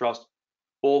accumulation trust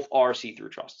both are see-through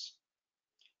trusts.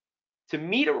 To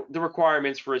meet the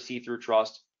requirements for a see-through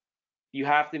trust, you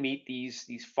have to meet these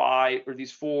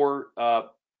four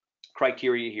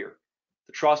criteria here.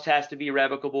 The trust has to be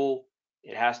irrevocable.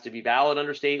 It has to be valid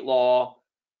under state law.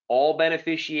 All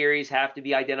beneficiaries have to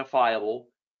be identifiable,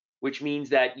 which means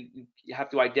that you have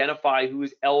to identify who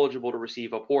is eligible to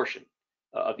receive a portion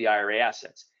of the IRA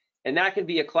assets. And that can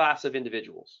be a class of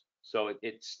individuals. So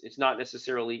it's not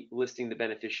necessarily listing the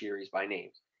beneficiaries by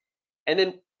names. And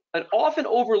then an often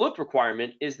overlooked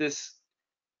requirement is this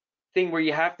thing where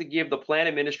you have to give the plan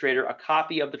administrator a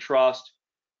copy of the trust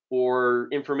or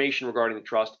information regarding the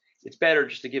trust. It's better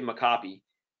just to give them a copy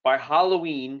by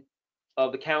Halloween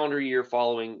of the calendar year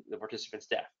following the participant's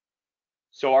death.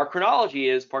 So our chronology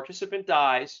is participant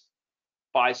dies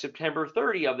by September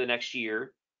 30 of the next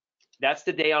year. That's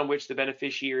the day on which the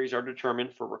beneficiaries are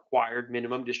determined for required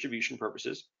minimum distribution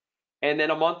purposes. And then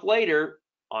a month later,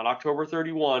 on October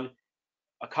 31,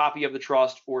 a copy of the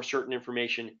trust or certain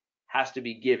information has to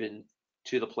be given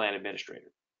to the plan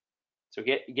administrator. So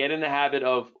get in the habit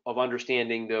of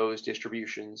understanding those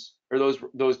distributions or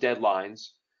those deadlines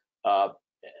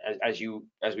as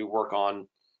we work on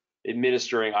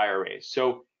administering IRAs.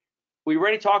 So we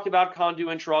already talked about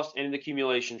conduit trust and an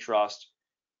accumulation trust.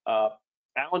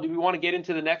 Alan, do we want to get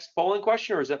into the next polling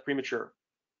question, or is that premature?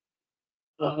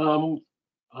 Let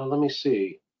me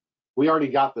see. We already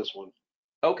got this one.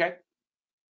 Okay.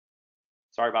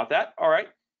 Sorry about that. All right.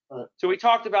 So we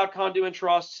talked about conduit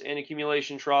trusts and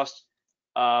accumulation trusts.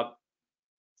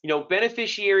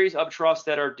 Beneficiaries of trusts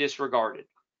that are disregarded.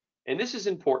 And this is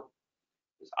important.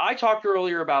 I talked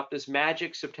earlier about this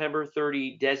magic September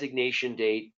 30 designation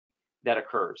date that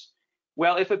occurs.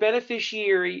 Well, if a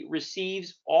beneficiary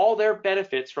receives all their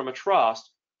benefits from a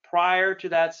trust prior to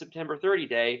that September 30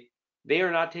 day, they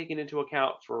are not taken into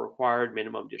account for required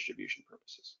minimum distribution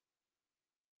purposes.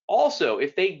 Also,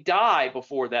 if they die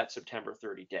before that September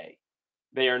 30 day,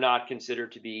 they are not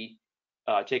considered to be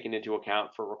taken into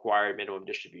account for required minimum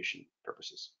distribution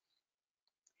purposes.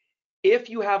 If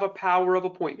you have a power of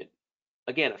appointment,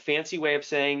 again, a fancy way of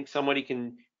saying somebody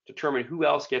can determine who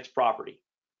else gets property.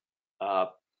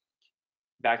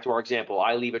 Back to our example,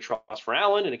 I leave a trust for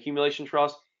Alan, an accumulation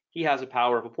trust. He has a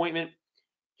power of appointment.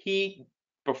 He,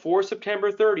 before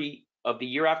September 30 of the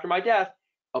year after my death,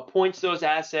 appoints those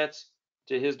assets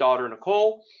to his daughter,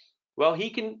 Nicole. Well, he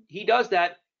does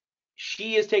that.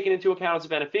 She is taken into account as a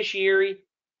beneficiary.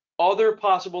 Other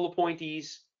possible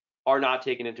appointees are not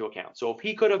taken into account. So if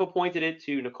he could have appointed it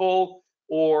to Nicole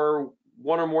or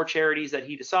one or more charities that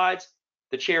he decides,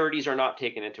 the charities are not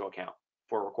taken into account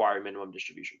for required minimum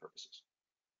distribution purposes.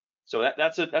 So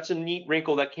that's a neat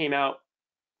wrinkle that came out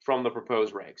from the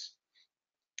proposed regs.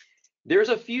 There's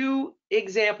a few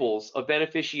examples of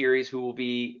beneficiaries who will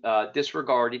be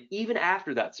disregarded even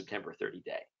after that September 30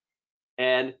 day.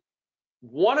 And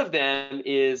one of them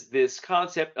is this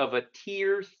concept of a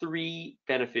tier 3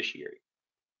 beneficiary.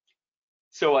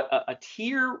 So a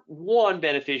tier 1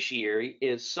 beneficiary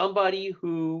is somebody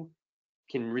who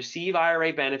can receive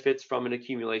IRA benefits from an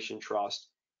accumulation trust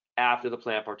after the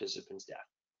plan participant's death.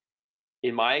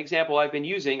 In my example I've been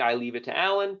using, I leave it to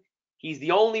Alan. He's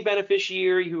the only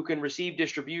beneficiary who can receive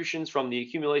distributions from the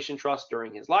accumulation trust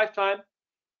during his lifetime.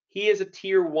 He is a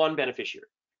tier 1 beneficiary.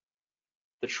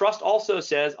 The trust also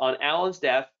says on Alan's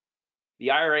death, the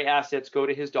IRA assets go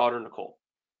to his daughter, Nicole.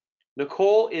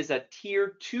 Nicole is a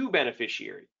tier 2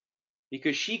 beneficiary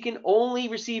because she can only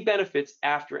receive benefits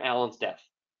after Alan's death.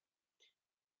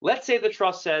 Let's say the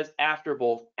trust says after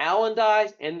both Alan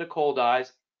dies and Nicole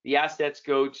dies, the assets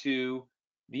go to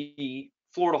the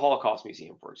Florida Holocaust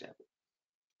Museum, for example.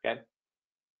 Okay.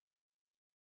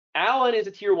 Alan is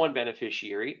a tier 1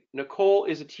 beneficiary. Nicole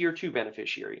is a tier 2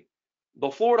 beneficiary. The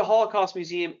Florida Holocaust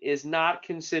Museum is not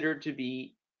considered to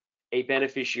be a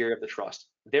beneficiary of the trust.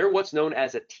 They're what's known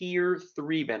as a tier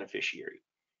 3 beneficiary.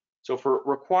 So for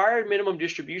required minimum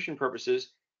distribution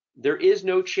purposes, there is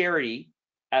no charity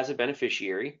as a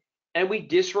beneficiary, and we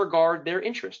disregard their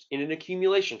interest in an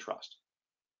accumulation trust.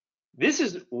 This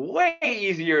is way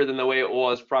easier than the way it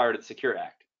was prior to the Secure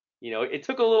Act. It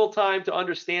took a little time to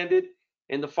understand it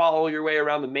and to follow your way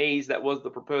around the maze that was the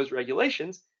proposed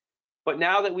regulations. But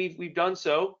now that we've done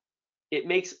so, it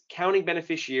makes counting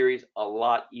beneficiaries a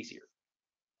lot easier,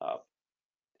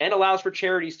 and allows for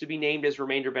charities to be named as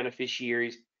remainder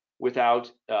beneficiaries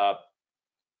without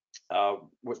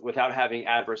having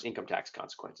adverse income tax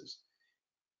consequences.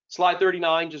 Slide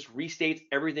 39 just restates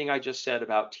everything I just said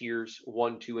about tiers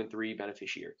 1, 2, and 3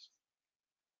 beneficiaries.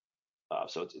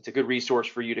 So it's a good resource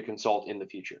for you to consult in the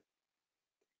future.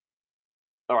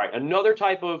 All right, another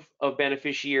type of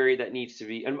beneficiary that needs to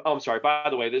be, and I'm sorry, by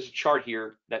the way, there's a chart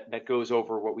here that goes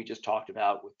over what we just talked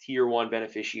about with tier 1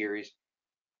 beneficiaries,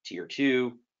 tier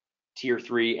 2, tier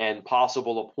 3, and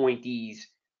possible appointees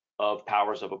of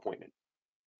powers of appointment.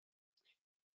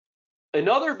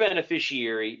 Another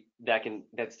beneficiary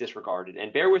that's disregarded,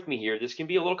 and bear with me here, this can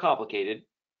be a little complicated,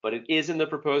 but it is in the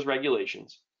proposed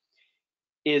regulations,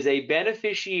 is a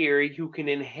beneficiary who can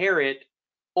inherit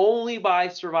only by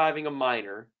surviving a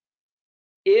minor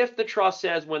if the trust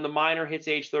says when the minor hits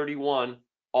age 31,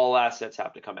 all assets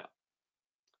have to come out.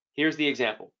 Here's the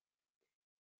example.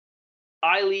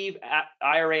 I leave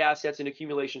IRA assets in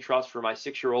accumulation trust for my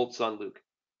 6-year-old son, Luke.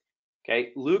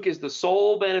 Okay, Luke is the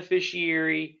sole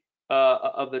beneficiary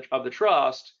of the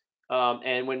trust,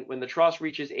 and when the trust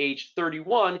reaches age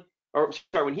 31, or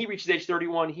sorry, when he reaches age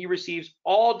 31, he receives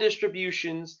all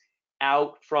distributions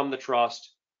out from the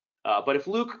trust. But if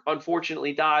Luke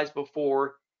unfortunately dies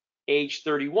before age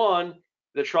 31,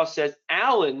 the trust says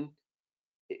Alan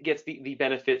gets the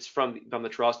benefits from the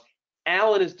trust.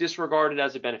 Alan is disregarded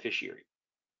as a beneficiary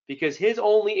because his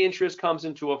only interest comes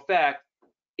into effect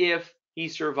if he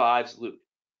survives Luke,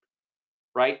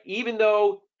 right? Even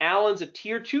though Alan's a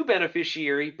tier 2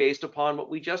 beneficiary based upon what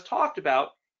we just talked about,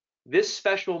 this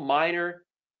special minor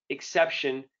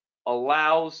exception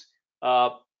allows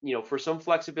for some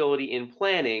flexibility in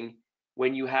planning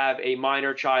when you have a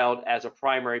minor child as a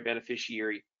primary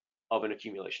beneficiary of an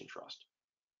accumulation trust.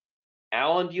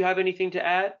 Alan, do you have anything to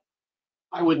add?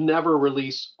 I would never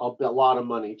release a lot of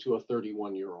money to a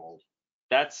 31-year-old.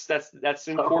 That's an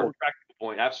important practical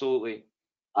point. Absolutely.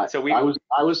 I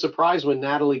was surprised when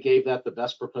Natalie gave that the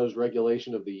best proposed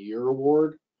regulation of the year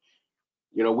award.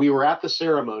 We were at the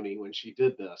ceremony when she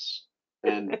did this,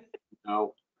 and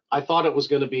I thought it was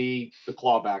going to be the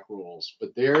clawback rules, but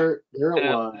there it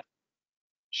was.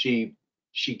 She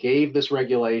gave this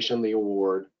regulation the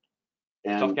award,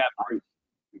 and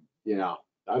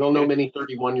I don't know many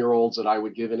 31-year-olds that I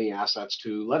would give any assets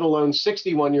to, let alone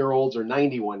 61-year-olds or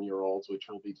 91-year-olds, which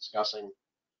we'll be discussing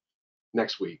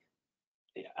next week.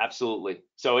 Yeah, absolutely.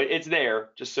 So it's there,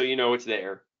 just so you know it's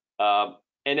there. And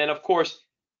then, of course,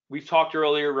 we've talked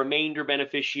earlier, remainder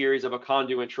beneficiaries of a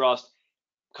conduit trust.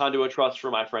 Conduit trust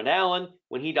for my friend Alan.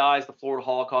 When he dies, the Florida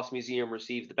Holocaust Museum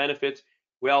receives the benefits.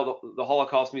 Well, the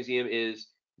Holocaust Museum is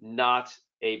not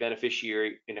a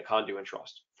beneficiary in a conduit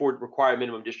trust for required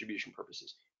minimum distribution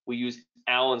purposes. We use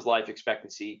Alan's life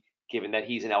expectancy, given that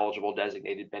he's an eligible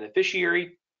designated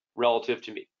beneficiary relative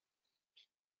to me.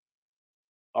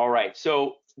 All right,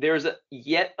 so there's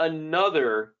yet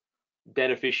another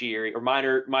beneficiary or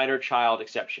minor child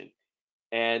exception.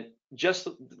 And just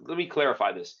let me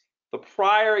clarify this. The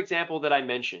prior example that I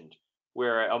mentioned,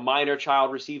 where a minor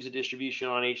child receives a distribution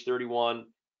on age 31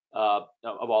 of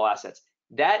all assets,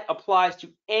 that applies to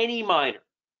any minor,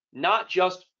 not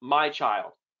just my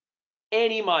child.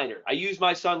 Any minor. I used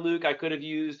my son Luke. I could have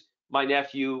used my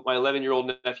nephew, my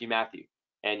 11-year-old nephew Matthew,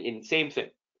 and same thing.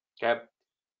 Okay.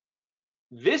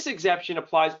 This exception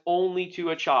applies only to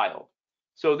a child.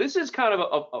 So this is kind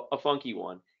of a funky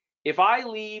one. If I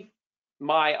leave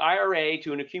my IRA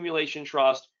to an accumulation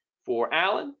trust for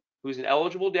Alan, who's an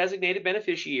eligible designated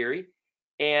beneficiary,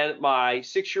 and my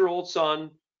 6-year-old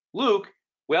son, Luke,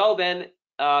 well, then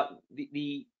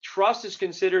the trust is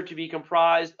considered to be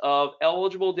comprised of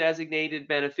eligible designated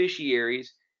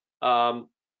beneficiaries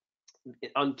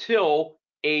until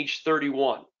age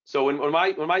 31. So when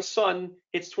my son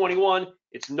hits 21,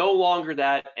 it's no longer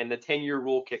that, and the 10-year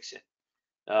rule kicks in.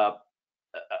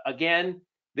 Again,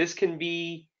 this can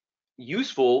be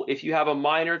useful if you have a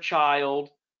minor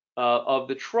child of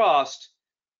the trust,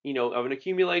 of an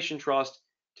accumulation trust,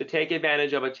 to take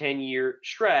advantage of a 10-year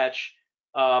stretch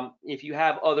if you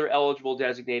have other eligible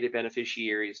designated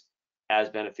beneficiaries as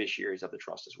beneficiaries of the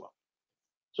trust as well.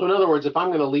 So in other words, if I'm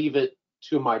going to leave it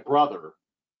to my brother,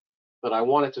 but I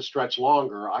want it to stretch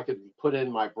longer, I could put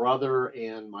in my brother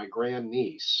and my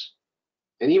grandniece.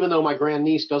 And even though my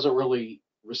grandniece doesn't really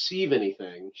receive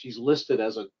anything, she's listed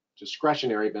as a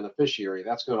discretionary beneficiary.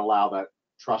 That's going to allow that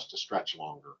trust to stretch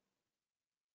longer.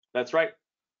 That's right.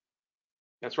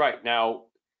 That's right. Now,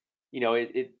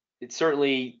 it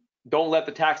certainly don't let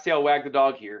the tax tail wag the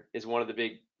dog here is one of the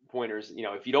big pointers.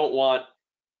 If you don't want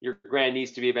your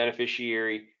grandniece to be a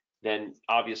beneficiary, then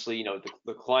obviously,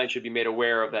 the client should be made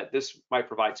aware of that. This might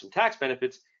provide some tax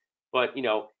benefits, but,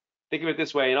 think of it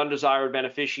this way: an undesired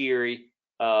beneficiary,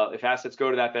 if assets go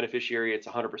to that beneficiary, it's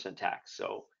 100% tax.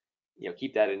 So,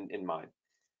 keep that in mind.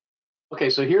 Okay,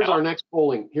 so here's our next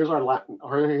polling. Here's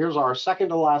our second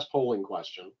to last polling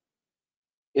question.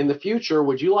 In the future,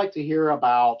 would you like to hear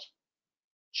about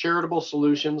charitable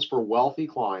solutions for wealthy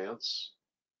clients,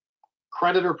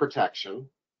 creditor protection,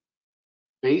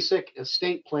 basic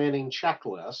estate planning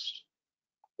checklist,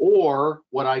 or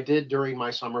what I did during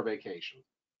my summer vacation?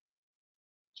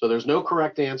 So there's no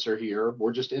correct answer here.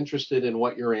 We're just interested in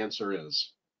what your answer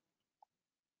is.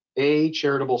 A,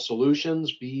 charitable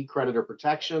solutions, B, creditor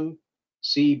protection,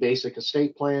 C, basic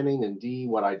estate planning, and D,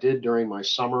 what I did during my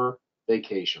summer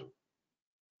vacation.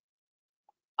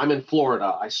 I'm in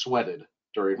Florida. I sweated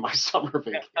during my summer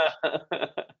vacation.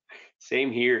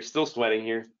 Same here. Still sweating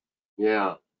here.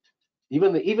 Yeah.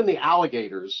 Even the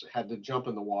alligators had to jump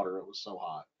in the water. It was so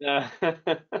hot.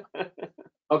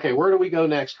 Okay, where do we go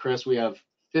next, Chris? We have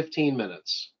 15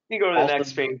 minutes. You go to the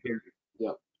next page here.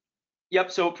 Yep.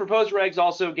 Yep. So proposed regs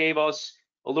also gave us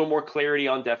a little more clarity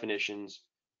on definitions.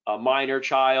 A minor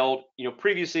child.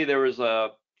 Previously there was a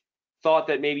thought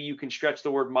that maybe you can stretch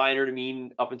the word minor to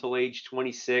mean up until age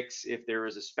 26 if there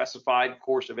is a specified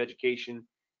course of education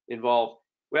involved.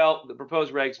 Well, the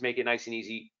proposed regs make it nice and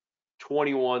easy.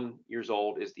 21 years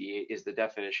old is the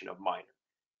definition of minor.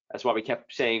 That's why we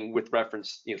kept saying with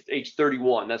reference, age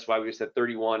 31. That's why we said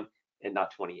 31 and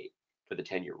not 28 for the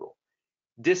 10-year rule.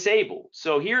 Disabled.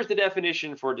 So here's the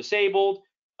definition for disabled.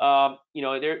 The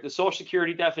Social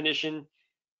Security definition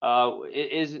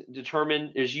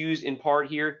is used in part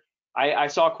here. I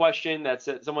saw a question that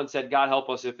said, someone said, God help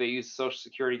us if they use the Social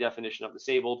Security definition of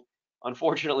disabled.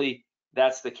 Unfortunately,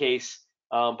 that's the case.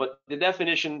 But the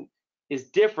definition is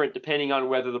different depending on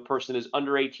whether the person is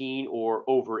under 18 or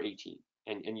over 18.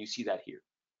 And you see that here.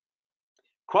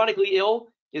 Chronically ill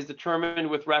is determined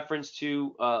with reference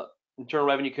to Internal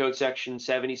Revenue Code section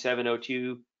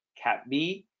 7702 Cap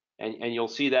B. And you'll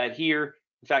see that here.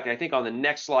 In fact, I think on the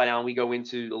next slide down, we go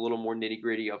into a little more nitty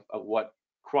gritty of what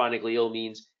chronically ill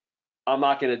means. I'm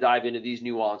not going to dive into these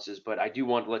nuances, but I do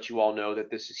want to let you all know that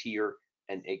this is here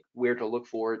and where to look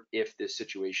for it if this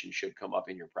situation should come up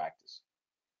in your practice.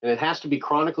 And it has to be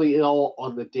chronically ill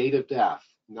on the date of death,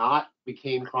 not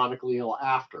became chronically ill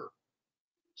after.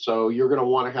 So you're going to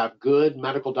want to have good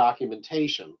medical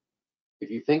documentation.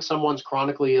 If you think someone's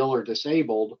chronically ill or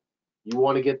disabled, you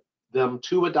want to get them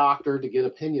to a doctor to get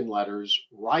opinion letters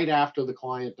right after the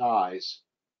client dies,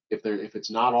 if it's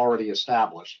not already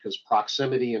established, because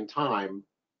proximity and time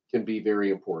can be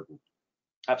very important.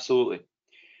 Absolutely.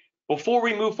 Before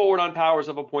we move forward on powers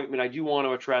of appointment, I do want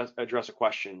to address a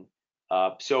question.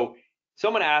 So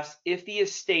someone asked,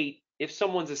 if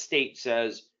someone's estate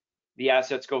says the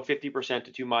assets go 50%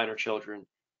 to two minor children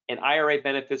and IRA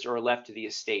benefits are left to the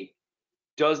estate,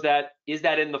 is that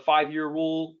in the 5-year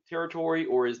rule territory,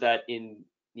 or is that in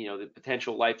the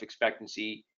potential life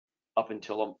expectancy up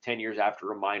until 10 years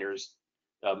after a minor's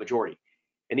majority?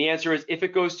 And the answer is, if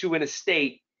it goes to an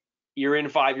estate, you're in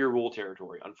 5-year rule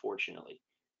territory, unfortunately.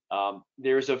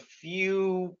 There's a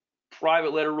few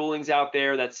private letter rulings out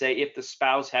there that say if the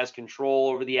spouse has control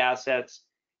over the assets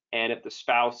and if the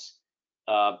spouse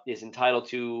is entitled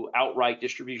to outright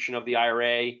distribution of the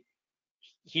IRA,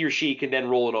 he or she can then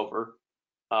roll it over.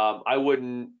 I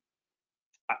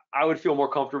would feel more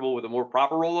comfortable with a more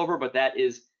proper rollover, but that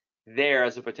is there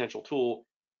as a potential tool.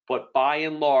 But by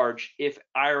and large, if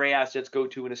IRA assets go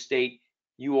to an estate,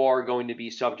 you are going to be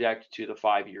subject to the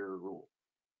 5-year rule.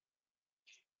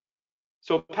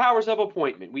 So powers of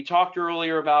appointment. We talked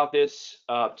earlier about this,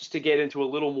 just to get into a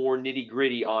little more nitty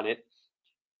gritty on it.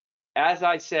 As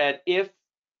I said, if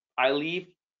I leave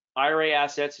IRA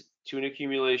assets to an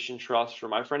accumulation trust for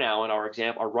my friend Alan,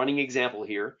 our running example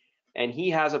here, and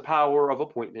he has a power of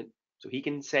appointment, so he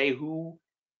can say who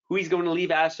he's going to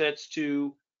leave assets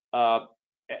to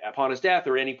upon his death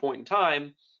or any point in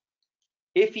time.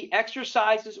 If he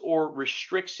exercises or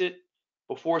restricts it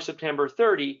before September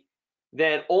 30,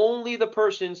 then only the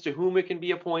persons to whom it can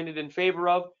be appointed in favor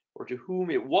of, or to whom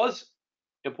it was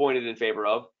appointed in favor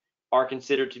of, are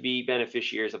considered to be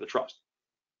beneficiaries of the trust.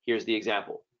 Here's the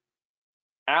example.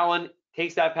 Alan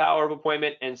takes that power of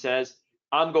appointment and says,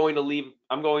 I'm going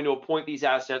to appoint these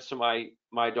assets to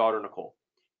my daughter, Nicole.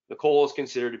 Nicole is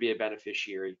considered to be a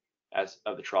beneficiary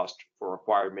of the trust for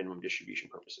required minimum distribution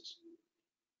purposes.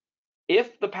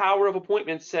 If the power of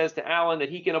appointment says to Alan that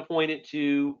he can appoint it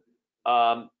to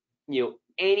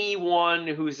anyone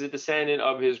who's a descendant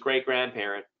of his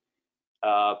great-grandparent,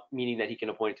 meaning that he can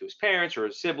appoint to his parents or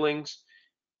his siblings.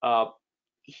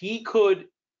 He could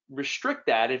restrict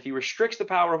that. If he restricts the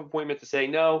power of appointment to say,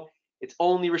 no, it's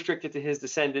only restricted to his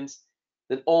descendants,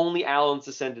 then only Alan's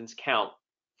descendants count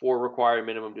for required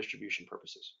minimum distribution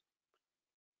purposes.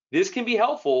 This can be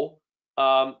helpful,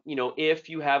 if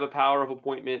you have a power of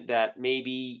appointment that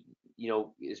maybe,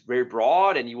 is very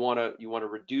broad and you want to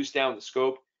reduce down the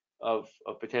scope of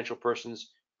potential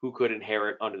persons who could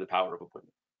inherit under the power of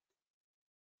appointment.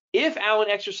 If Alan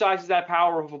exercises that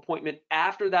power of appointment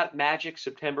after that magic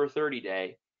September 30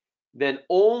 day, then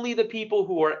only the people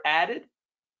who are added,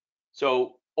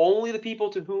 so only the people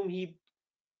to whom he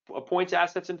appoints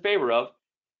assets in favor of,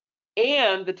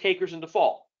 and the takers in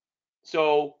default.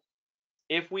 So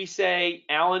if we say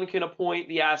Alan can appoint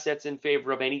the assets in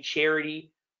favor of any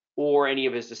charity or any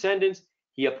of his descendants,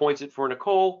 he appoints it for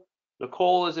Nicole.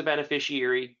 Nicole is a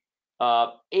beneficiary,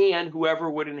 and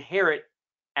whoever would inherit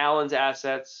Alan's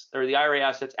assets or the IRA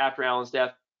assets after Alan's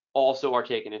death also are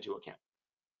taken into account.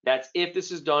 That's if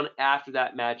this is done after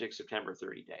that magic September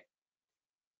 30 day.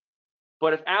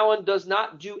 But if Alan does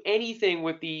not do anything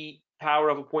with the power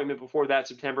of appointment before that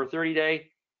September 30 day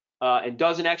and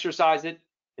doesn't exercise it,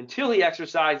 until he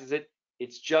exercises it,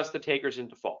 it's just the takers in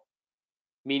default,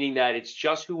 meaning that it's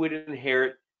just who would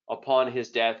inherit upon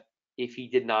his death if he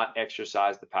did not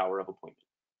exercise the power of appointment.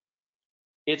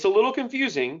 It's a little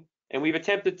confusing, and we've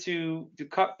attempted to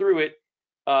cut through it.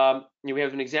 We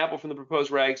have an example from the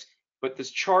proposed regs, but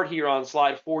this chart here on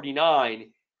slide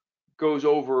 49 goes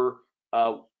over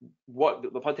what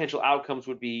the potential outcomes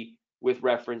would be with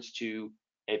reference to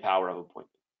a power of appointment.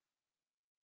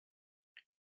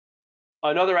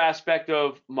 Another aspect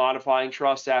of modifying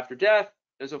trusts after death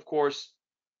is, of course,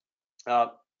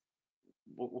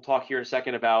 we'll talk here in a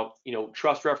second about,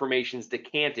 trust reformations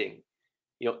decanting.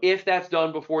 If that's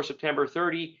done before September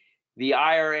 30, the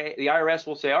IRS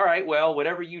will say, all right, well,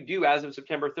 whatever you do as of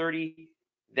September 30,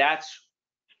 that's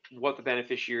what the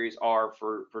beneficiaries are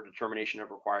for determination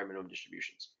of required minimum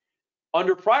distributions.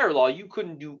 Under prior law, you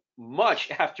couldn't do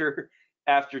much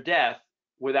after death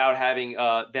without having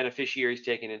beneficiaries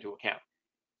taken into account.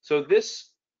 So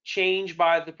this change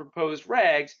by the proposed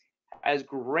regs has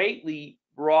greatly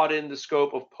broadened the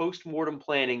scope of post-mortem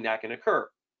planning that can occur.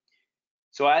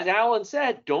 So as Alan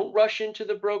said, don't rush into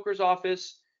the broker's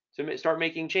office to start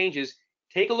making changes.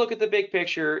 Take a look at the big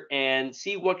picture and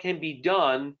see what can be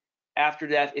done after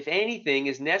death, if anything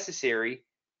is necessary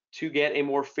to get a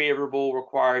more favorable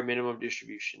required minimum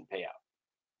distribution payout.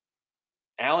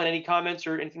 Alan, any comments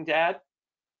or anything to add?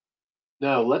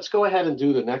 No, let's go ahead and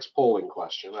do the next polling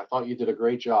question. I thought you did a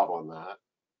great job on that.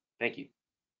 Thank you.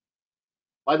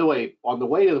 By the way, on the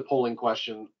way to the polling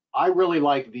question, I really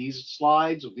like these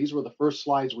slides. These were the first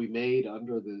slides we made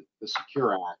under the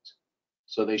Secure Act.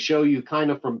 So they show you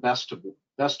kind of from best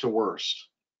to worst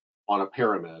on a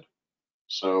pyramid.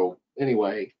 So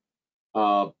anyway,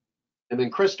 and then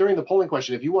Chris, during the polling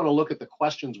question, if you want to look at the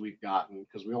questions we've gotten,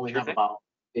 because we only have about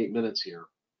 8 minutes here.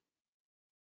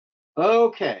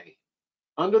 Okay.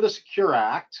 Under the Secure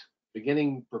Act,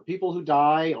 beginning for people who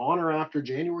die on or after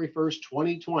January 1st,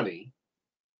 2020,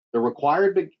 the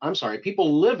required,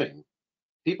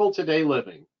 people today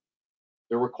living,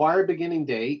 the required beginning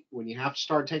date when you have to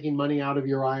start taking money out of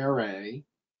your IRA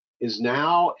is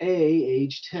now A,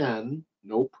 age 10,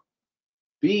 nope.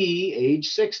 B, age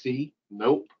 60,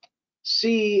 nope.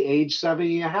 C, age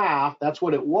 70 and a half, that's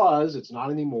what it was, it's not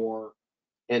anymore.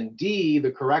 And D,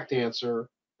 the correct answer,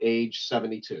 age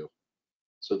 72.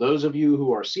 So those of you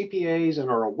who are CPAs and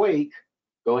are awake,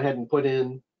 go ahead and put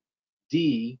in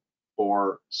D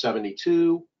for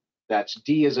 72. That's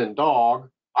D as in dog.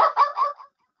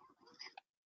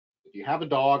 If you have a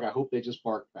dog, I hope they just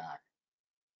bark back.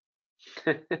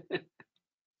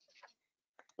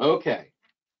 Okay,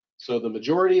 so the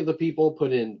majority of the people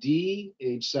put in D,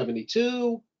 age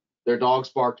 72. Their dogs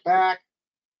barked back.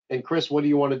 And Chris, what do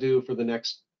you want to do for the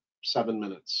next 7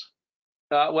 minutes?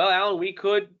 Well, Alan, we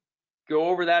could go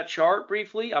over that chart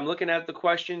briefly. I'm looking at the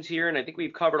questions here, and I think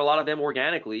we've covered a lot of them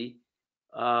organically.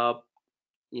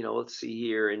 Let's see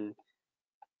here. And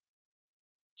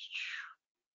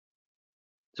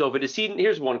so if a decedent,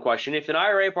 here's one question. If an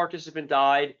IRA participant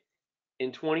died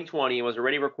in 2020 and was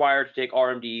already required to take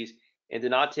RMDs and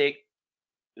did not take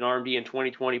an RMD in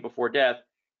 2020 before death,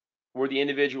 were the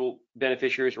individual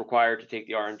beneficiaries required to take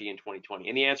the RMD in 2020?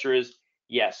 And the answer is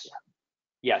yes.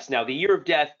 Yes. Now, the year of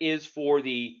death is for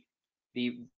the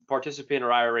participant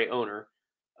or IRA owner,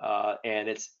 and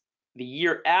it's the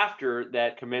year after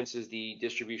that commences the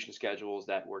distribution schedules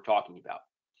that we're talking about.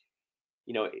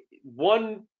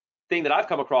 One thing that I've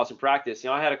come across in practice.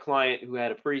 I had a client who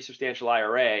had a pretty substantial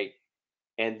IRA,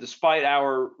 and despite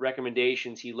our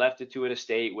recommendations, he left it to an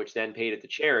estate, which then paid it to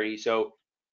charity. So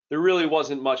there really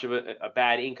wasn't much of a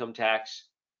bad income tax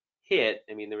hit.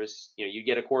 I mean, there was, you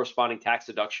get a corresponding tax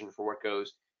deduction for what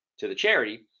goes to the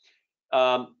charity.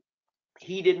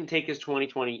 He didn't take his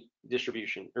 2020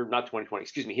 distribution, or not 2020,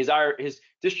 excuse me, his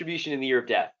distribution in the year of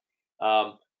death.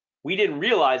 We didn't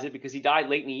realize it because he died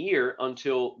late in the year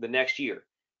until the next year.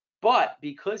 But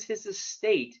because his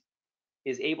estate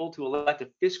is able to elect a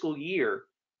fiscal year,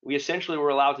 we essentially were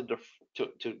allowed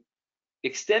to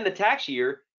extend the tax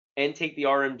year and take the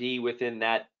RMD within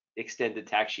that extended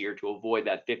tax year to avoid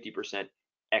that 50%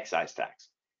 excise tax.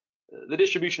 The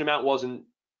distribution amount wasn't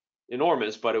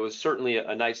enormous, but it was certainly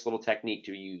a nice little technique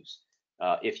to use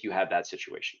if you have that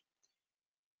situation.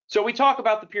 So we talk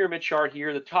about the pyramid chart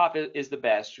here. The top is the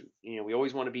best. We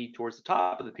always want to be towards the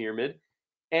top of the pyramid.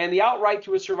 And the outright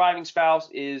to a surviving spouse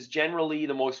is generally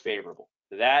the most favorable.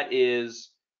 That is,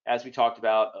 as we talked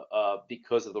about,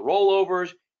 because of the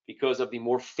rollovers, because of the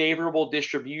more favorable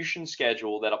distribution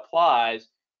schedule that applies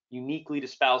uniquely to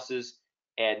spouses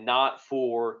and not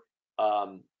for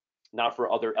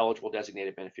other eligible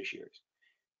designated beneficiaries.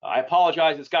 I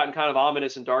apologize, it's gotten kind of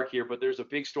ominous and dark here, but there's a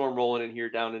big storm rolling in here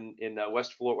down in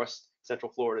West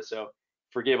Central Florida, so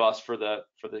forgive us for the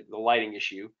lighting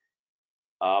issue.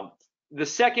 The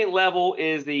second level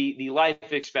is the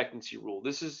life expectancy rule.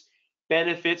 This is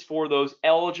benefits for those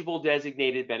eligible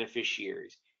designated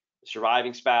beneficiaries: the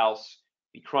surviving spouse,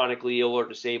 the chronically ill or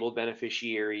disabled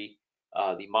beneficiary,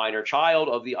 the minor child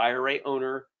of the IRA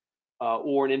owner,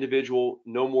 or an individual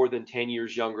no more than 10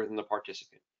 years younger than the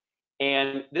participant.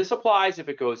 And this applies if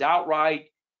it goes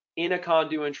outright, in a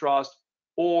conduit trust,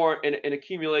 or an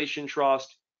accumulation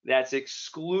trust that's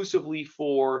exclusively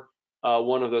for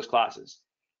one of those classes.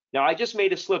 Now, I just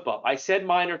made a slip up. I said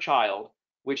minor child,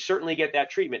 which certainly get that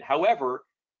treatment. However,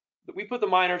 we put the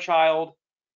minor child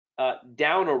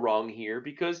down a rung here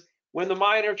because when the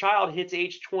minor child hits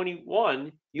age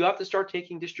 21, you have to start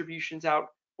taking distributions out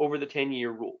over the 10-year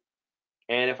rule.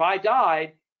 And if I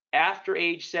died after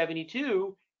age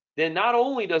 72, then not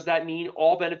only does that mean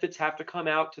all benefits have to come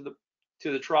out to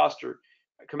the trust or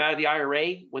come out of the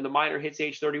IRA when the minor hits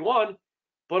age 31,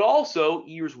 but also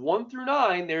years 1 through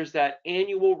 9, there's that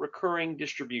annual recurring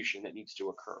distribution that needs to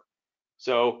occur.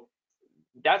 So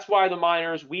that's why the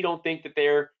minors, we don't think that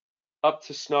they're up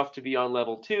to snuff to be on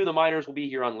level 2. The minors will be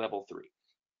here on level 3.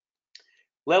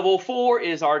 Level 4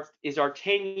 is our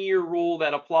 10-year rule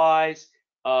that applies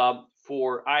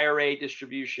for IRA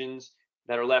distributions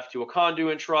that are left to a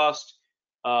conduit trust,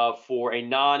 for a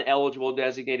non-eligible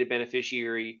designated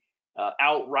beneficiary,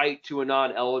 outright to a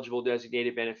non-eligible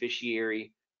designated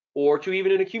beneficiary, or to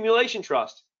even an accumulation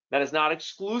trust that is not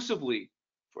exclusively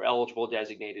for eligible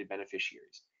designated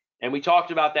beneficiaries. And we talked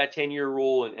about that 10-year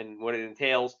rule and what it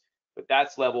entails, but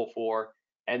that's level 4.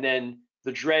 And then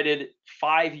the dreaded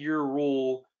 5-year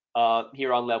rule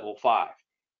here on level 5.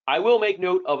 I will make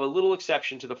note of a little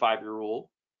exception to the 5-year rule,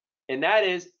 and that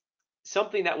is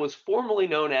something that was formerly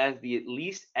known as the at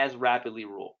least as rapidly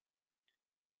rule.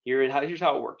 Here's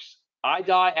how it works. I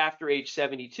die after age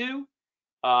 72.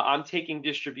 I'm taking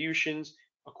distributions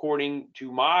according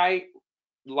to my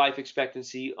life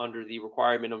expectancy under the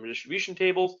required minimum distribution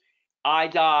tables. I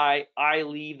die, I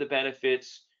leave the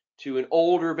benefits to an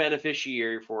older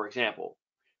beneficiary, for example.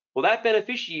 Well, that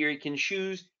beneficiary can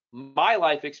choose my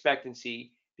life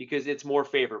expectancy because it's more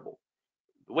favorable.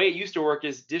 The way it used to work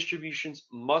is distributions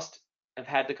must have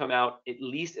had to come out at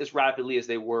least as rapidly as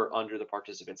they were under the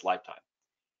participant's lifetime.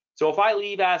 So if I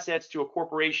leave assets to a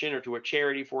corporation or to a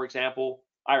charity, for example,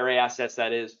 IRA assets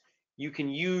that is, you can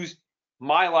use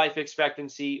my life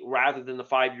expectancy rather than the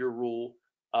 5-year rule,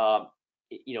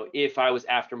 if I was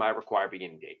after my required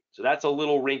beginning date. So that's a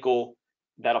little wrinkle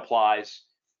that applies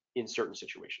in certain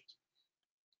situations.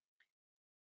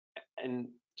 And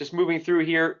just moving through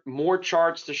here, more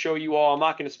charts to show you all. I'm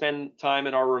not going to spend time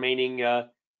in our remaining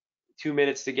 2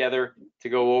 minutes together to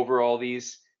go over all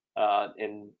these.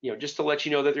 And just to let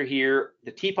you know that they're here.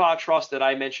 The Teapot Trust that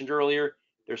I mentioned earlier,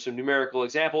 there's some numerical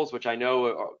examples, which I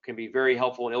know can be very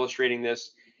helpful in illustrating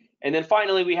this. And then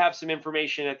finally, we have some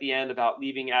information at the end about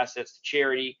leaving assets to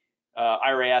charity,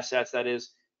 IRA assets, that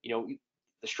is, the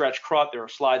stretch CRUT. There are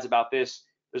slides about this.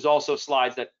 There's also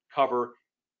slides that cover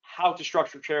how to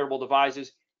structure charitable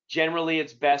devices. Generally,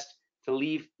 it's best to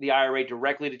leave the IRA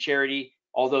directly to charity,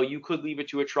 although you could leave it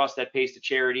to a trust that pays to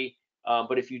charity.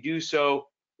 But if you do so,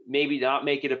 maybe not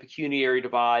make it a pecuniary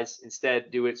devise.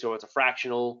 Instead, do it so it's a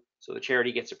fractional, so the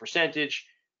charity gets a percentage,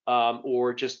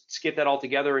 or just skip that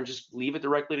altogether and just leave it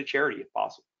directly to charity if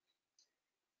possible.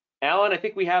 Alan, I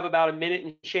think we have about a minute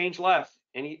and change left.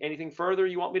 Anything further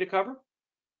you want me to cover?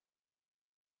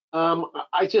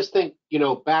 I just think,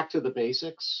 back to the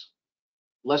basics.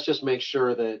 Let's just make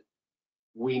sure that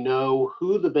we know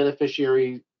who the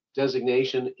beneficiary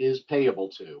designation is payable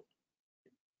to.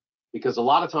 Because a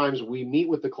lot of times we meet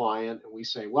with the client and we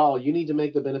say, well, you need to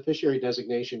make the beneficiary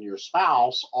designation your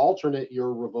spouse, alternate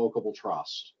your revocable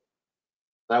trust.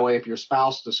 That way, if your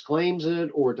spouse disclaims it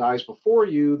or dies before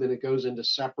you, then it goes into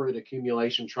separate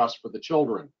accumulation trust for the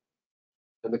children.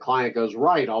 And the client goes,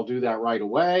 right, I'll do that right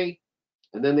away.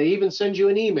 And then they even send you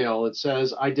an email that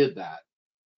says, I did that.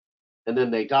 And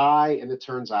then they die, and it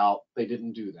turns out they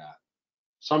didn't do that.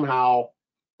 Somehow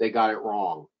they got it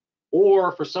wrong.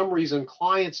 Or for some reason,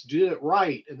 clients did it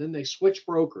right, and then they switch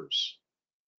brokers.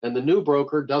 And the new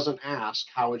broker doesn't ask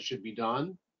how it should be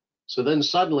done. So then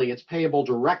suddenly it's payable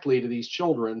directly to these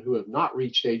children who have not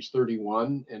reached age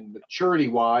 31 and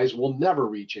maturity-wise will never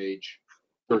reach age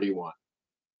 31.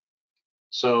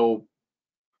 So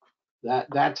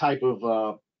that type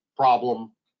of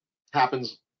problem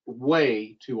happens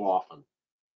way too often.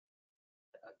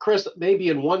 Chris, maybe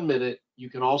in 1 minute, you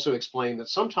can also explain that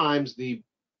sometimes the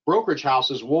brokerage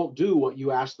houses won't do what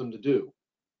you ask them to do.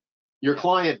 Your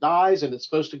client dies and it's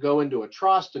supposed to go into a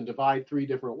trust and divide 3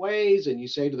 different ways. And you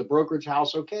say to the brokerage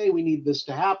house, okay, we need this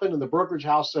to happen. And the brokerage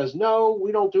house says, no,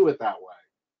 we don't do it that way.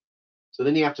 So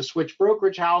then you have to switch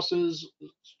brokerage houses,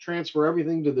 transfer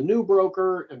everything to the new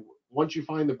broker. And once you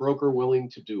find the broker willing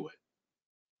to do it.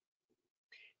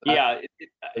 Yeah,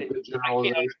 I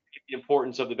can't the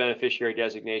importance of the beneficiary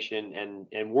designation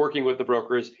and working with the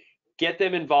brokers. Get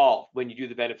them involved when you do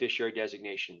the beneficiary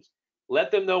designations. Let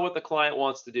them know what the client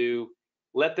wants to do.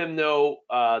 Let them know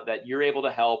that you're able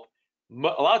to help. A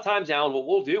lot of times, Alan, what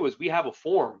we'll do is we have a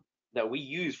form that we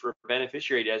use for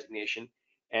beneficiary designation.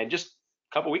 And just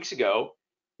a couple weeks ago,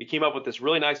 we came up with this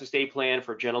really nice estate plan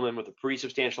for a gentleman with a pretty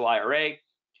substantial IRA.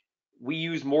 We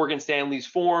used Morgan Stanley's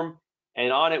form,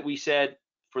 and on it we said,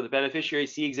 for the beneficiary,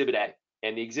 see Exhibit A.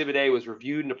 And the Exhibit A was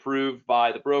reviewed and approved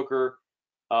by the broker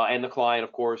and the client,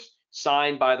 of course,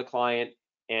 signed by the client,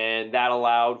 and that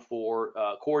allowed for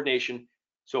coordination.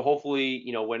 So hopefully,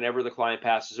 whenever the client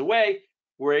passes away,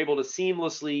 we're able to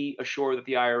seamlessly assure that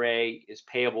the IRA is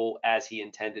payable as he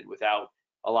intended without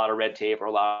a lot of red tape or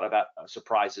a lot of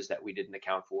surprises that we didn't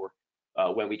account for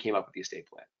when we came up with the estate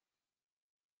plan.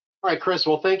 All right, Chris,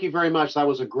 well, thank you very much. That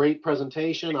was a great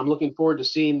presentation. I'm looking forward to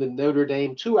seeing the Notre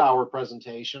Dame 2-hour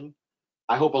presentation.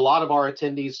 I hope a lot of our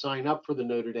attendees sign up for the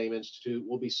Notre Dame Institute.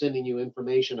 We'll be sending you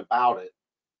information about it.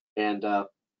 And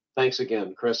thanks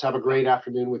again, Chris. Have a great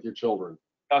afternoon with your children.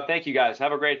 Thank you, guys.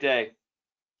 Have a great day.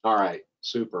 All right,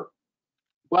 super.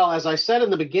 Well, as I said in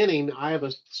the beginning, I have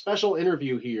a special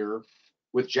interview here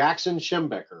with Jackson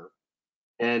Schembecker.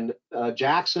 And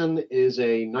Jackson is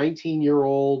a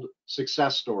 19-year-old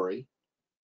success story,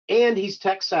 and he's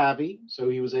tech savvy, so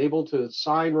he was able to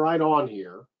sign right on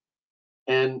here.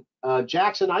 And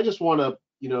Jackson, I just want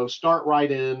to, start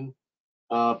right in.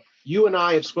 You and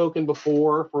I have spoken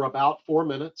before for about 4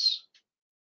 minutes.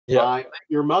 Yeah. I met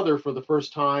your mother for the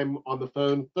first time on the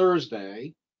phone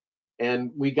Thursday, and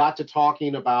we got to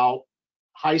talking about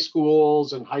high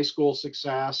schools and high school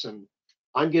success. And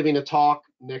I'm giving a talk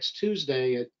next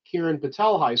Tuesday at Kiran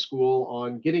Patel High School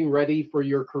on getting ready for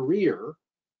your career.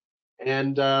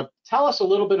 And tell us a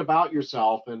little bit about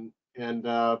yourself and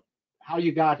how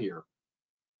you got here.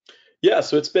 Yeah,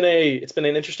 so it's been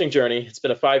an interesting journey. It's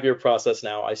been a 5-year process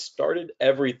now. I started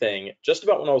everything just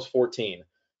about when I was 14.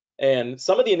 And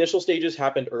some of the initial stages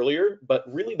happened earlier, but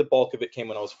really the bulk of it came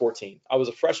when I was 14. I was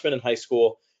a freshman in high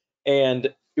school, and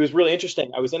it was really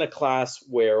interesting. I was in a class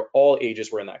where all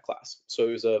ages were in that class. So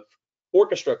it was a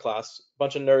orchestra class, a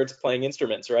bunch of nerds playing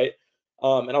instruments, right?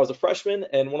 And I was a freshman,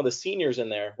 and one of the seniors in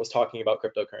there was talking about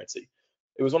cryptocurrency.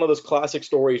 It was one of those classic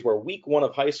stories where week 1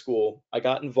 of high school, I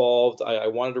got involved. I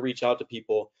wanted to reach out to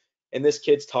people, and this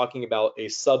kid's talking about a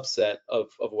subset of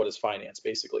what is finance,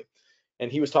 basically.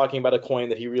 And he was talking about a coin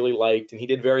that he really liked, and he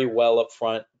did very well up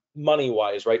front,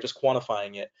 money-wise, right? Just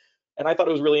quantifying it. And I thought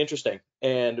it was really interesting.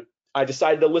 And I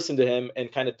decided to listen to him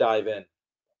and kind of dive in.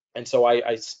 And so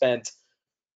I spent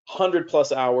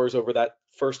 100+ hours over that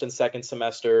first and second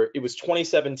semester. It was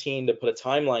 2017 to put a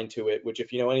timeline to it, which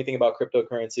if you know anything about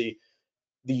cryptocurrency,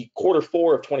 the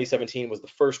Q4 of 2017 was the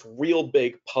first real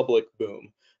big public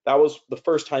boom. That was the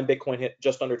first time Bitcoin hit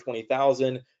just under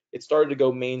 20,000. It started to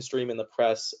go mainstream in the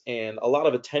press, and a lot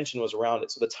of attention was around it.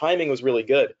 So the timing was really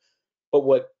good. But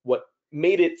what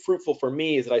made it fruitful for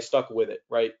me is that I stuck with it,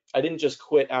 right? I didn't just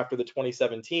quit after the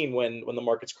 2017 when the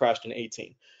markets crashed in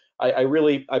 18.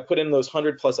 I put in those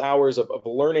 100+ hours of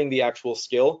learning the actual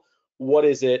skill What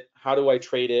is it? How do I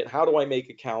trade it? How do I make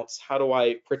accounts? How do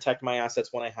I protect my assets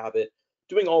when I have it?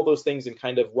 Doing all those things and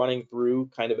kind of running through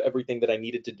kind of everything that I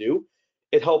needed to do.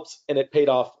 It helped and it paid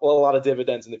off a lot of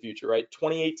dividends in the future, right?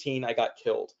 2018, I got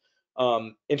killed.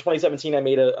 In 2017, I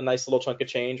made a nice little chunk of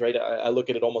change, right? I look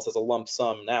at it almost as a lump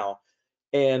sum now.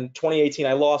 And 2018,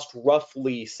 I lost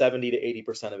roughly 70 to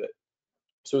 80% of it.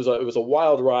 So it was a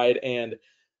wild ride. And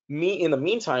me, in the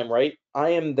meantime, right, I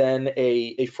am then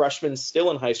a freshman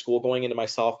still in high school going into my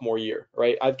sophomore year,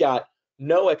 right? I've got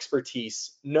no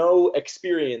expertise, no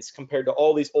experience compared to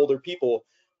all these older people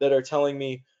that are telling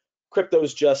me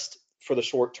crypto's just for the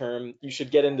short term. You should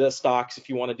get into stocks if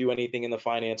you want to do anything in the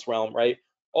finance realm, right?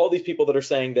 All these people that are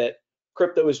saying that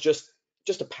crypto is just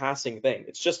a passing thing.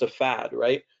 It's just a fad,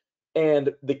 right?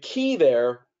 And the key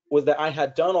there was that I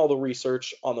had done all the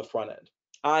research on the front end.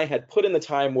 I had put in the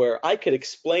time where I could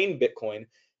explain Bitcoin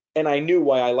and I knew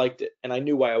why I liked it and I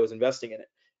knew why I was investing in it.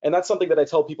 And that's something that I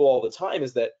tell people all the time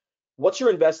is that what you're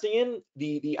investing in,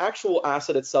 the actual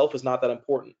asset itself is not that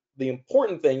important. The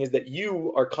important thing is that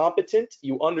you are competent,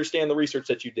 you understand the research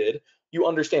that you did, you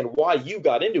understand why you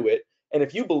got into it. And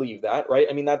if you believe that, right?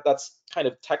 I mean, that's kind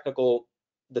of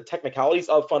the technicalities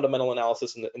of fundamental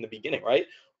analysis in the beginning, right?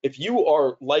 If you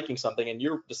are liking something and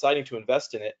you're deciding to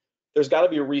invest in it, there's got to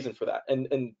be a reason for that.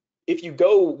 And if you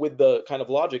go with the kind of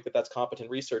logic that that's competent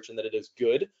research and that it is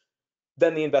good,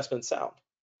 then the investment's sound.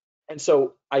 And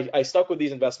so I stuck with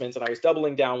these investments and I was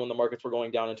doubling down when the markets were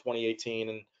going down in 2018,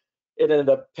 and it ended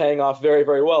up paying off very,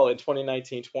 very well in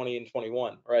 2019, 20, and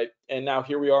 21, right? And now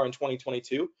here we are in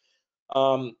 2022.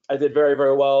 I did very,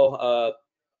 very well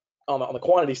on the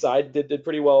quantity side, did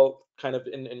pretty well kind of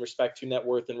in respect to net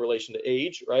worth in relation to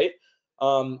age, right?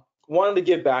 Wanted to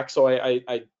give back, so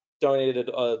I donated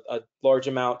a large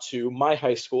amount to my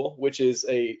high school, which is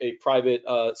a private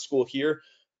school here,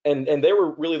 and they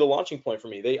were really the launching point for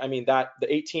me. The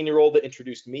 18-year-old that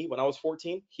introduced me when I was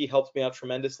 14, he helped me out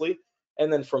tremendously.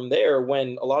 And then from there,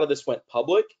 when a lot of this went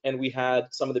public and we had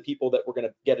some of the people that were going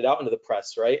to get it out into the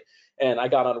press, right? And I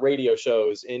got on radio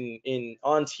shows,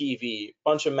 on TV,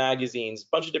 bunch of magazines,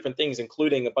 bunch of different things,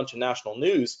 including a bunch of national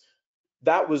news.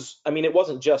 That was, I mean, it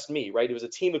wasn't just me, right? It was a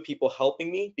team of people helping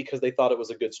me because they thought it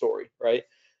was a good story, right?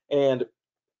 And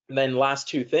then last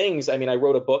two things, I mean, I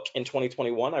wrote a book in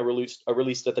 2021. I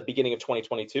released at the beginning of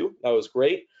 2022. That was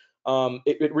great.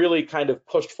 It really kind of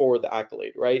pushed forward the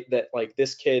accolade, right? That like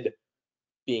this kid,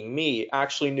 being me,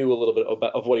 actually knew a little bit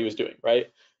of what he was doing, right?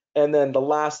 And then the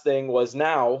last thing was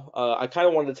now I kind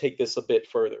of wanted to take this a bit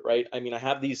further, right? I mean, I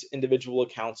have these individual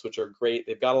accounts, which are great.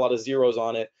 They've got a lot of zeros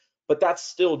on it, but that's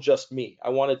still just me. I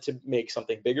wanted to make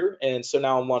something bigger. And so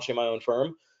now I'm launching my own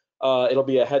firm. It'll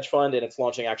be a hedge fund and it's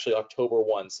launching actually October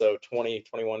 1. So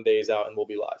 21 days out and we'll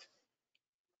be live.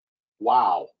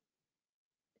 Wow.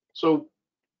 So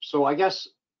I guess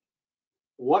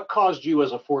what caused you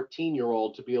as a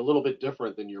 14-year-old to be a little bit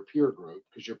different than your peer group?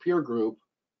 Because your peer group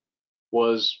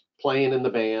was playing in the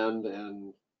band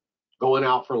and going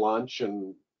out for lunch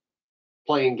and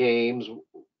playing games.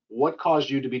 What caused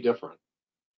you to be different?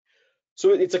 So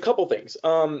it's a couple things.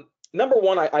 Number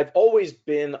one, I've always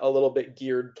been a little bit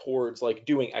geared towards like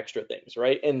doing extra things,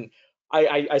 right? And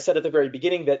I said at the very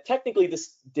beginning that technically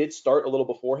this did start a little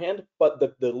beforehand, but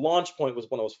the launch point was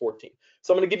when I was 14.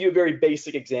 So I'm going to give you a very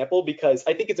basic example because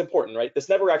I think it's important, right? This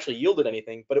never actually yielded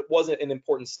anything, but it wasn't an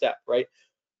important step, right?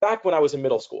 Back when I was in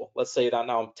middle school, let's say that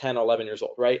now I'm 10 or 11 years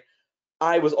old, right?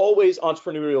 I was always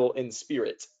entrepreneurial in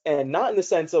spirit, and not in the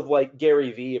sense of like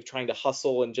Gary Vee of trying to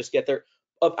hustle and just get there,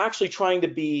 of actually trying to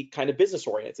be kind of business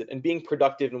oriented and being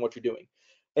productive in what you're doing.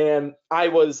 And I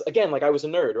was, again, like I was a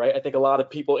nerd, right? I think a lot of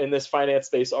people in this finance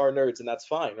space are nerds, and that's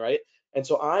fine, right? And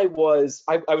so I was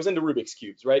into Rubik's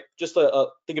cubes, right? Just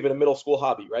think of it a middle school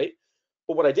hobby, right?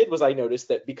 But what I did was I noticed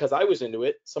that because I was into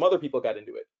it, some other people got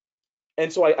into it.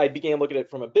 And so I began looking at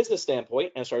it from a business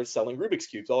standpoint and started selling Rubik's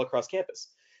cubes all across campus.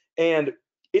 And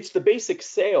it's the basic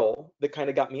sale that kind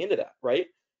of got me into that, right?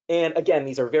 And again,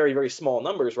 these are very, very small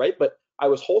numbers, right? But I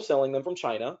was wholesaling them from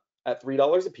China at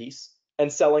 $3 a piece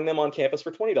and selling them on campus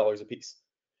for $20 a piece.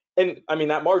 And I mean,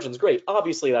 that margin's great.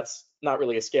 Obviously, that's not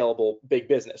really a scalable big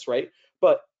business, right?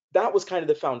 But that was kind of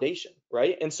the foundation,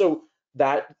 right? And so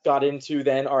that got into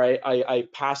then, all right, I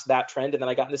passed that trend and then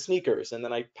I got into sneakers and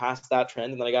then I passed that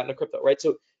trend and then I got into crypto, right?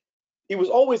 So it was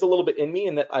always a little bit in me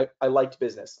in that I liked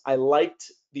business. I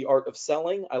liked the art of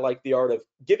selling. I liked the art of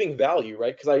giving value,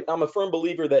 right? Because I'm a firm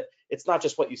believer that it's not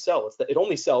just what you sell, it's that it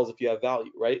only sells if you have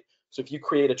value, right? So if you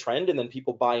create a trend and then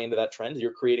people buy into that trend,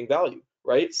 you're creating value,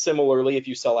 right? Similarly, if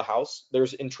you sell a house,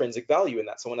 there's intrinsic value in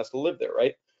that. Someone has to live there,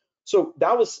 right? So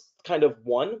that was kind of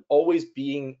one, always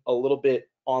being a little bit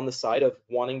on the side of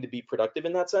wanting to be productive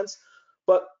in that sense.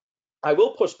 But I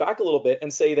will push back a little bit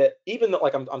and say that even though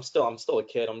like I'm still a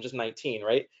kid, I'm just 19,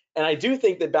 right? And I do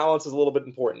think that balance is a little bit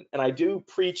important. And I do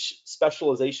preach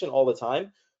specialization all the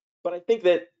time. But I think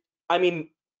that, I mean,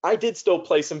 I did still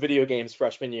play some video games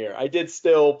freshman year. I did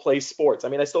still play sports. I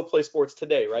mean, I still play sports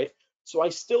today, right? So I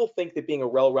still think that being a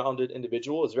well-rounded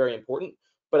individual is very important.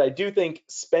 But I do think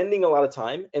spending a lot of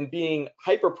time and being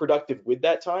hyper productive with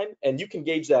that time, and you can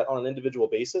gauge that on an individual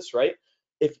basis, right?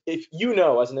 If you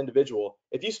know as an individual,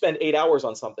 if you spend 8 hours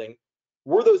on something,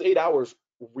 were those 8 hours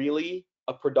really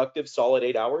a productive, solid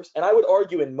 8 hours? And I would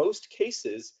argue in most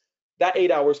cases, that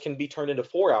 8 hours can be turned into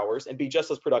 4 hours and be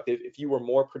just as productive if you were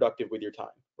more productive with your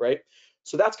time, right?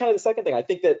 So that's kind of the second thing. I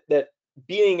think that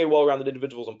being a well-rounded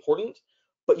individual is important,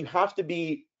 but you have to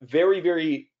be very,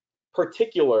 very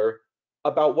particular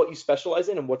about what you specialize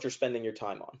in and what you're spending your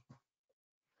time on.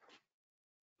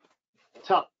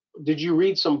 Did you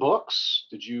read some books?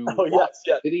 Did you Oh, watch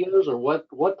yes. videos, or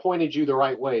what pointed you the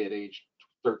right way at age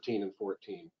 13 and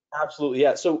 14? Absolutely,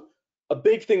 yeah. So a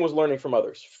big thing was learning from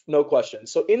others, no question.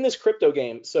 So in this crypto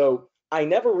game, so I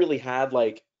never really had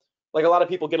like a lot of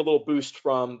people get a little boost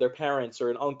from their parents or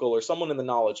an uncle or someone in the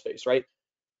knowledge base, right?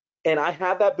 And I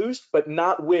had that boost, but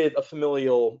not with a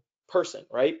familial person,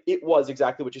 right? It was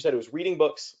exactly what you said. It was reading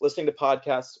books, listening to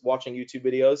podcasts, watching YouTube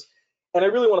videos. And I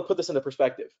really want to put this into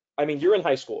perspective. I mean, you're in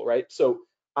high school, right? So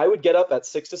I would get up at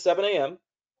 6 to 7 a.m.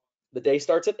 The day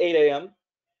starts at 8 a.m.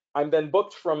 I'm then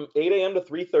booked from 8 a.m. to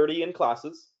 3:30 in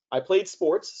classes. I played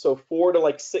sports, so 4 to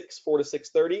like 6, 4 to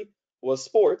 6:30 was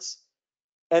sports.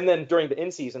 And then during the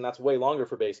in season, that's way longer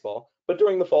for baseball. But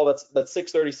during the fall, that's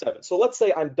 6:37. So let's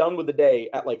say I'm done with the day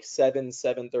at like 7,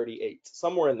 7:38,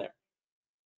 somewhere in there.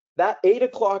 That 8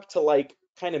 o'clock to like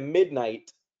kind of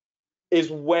midnight is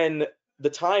when the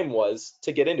time was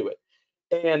to get into it.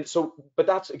 And so, but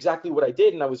that's exactly what I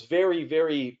did. And I was very,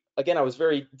 very, again, I was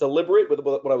very deliberate with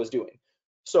what I was doing.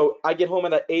 So I get home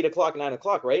at 8 o'clock, 9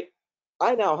 o'clock, right?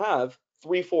 I now have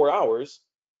 3, 4 hours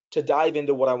to dive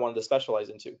into what I wanted to specialize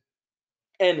into.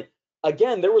 And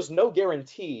again, there was no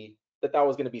guarantee that that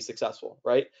was going to be successful,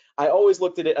 right? I always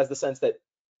looked at it as the sense that,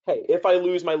 hey, if I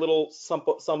lose my little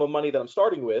sum of money that I'm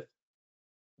starting with,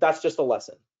 that's just a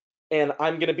lesson. And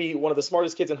I'm going to be one of the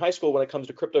smartest kids in high school when it comes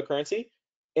to cryptocurrency.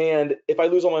 And if I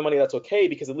lose all my money, that's okay,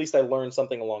 because at least I learned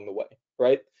something along the way,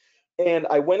 right? And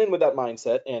I went in with that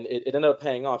mindset, and it ended up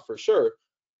paying off for sure.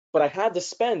 But I had to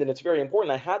spend, and it's very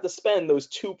important, I had to spend those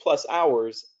 2+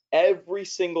 hours every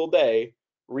single day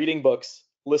reading books,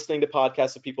 listening to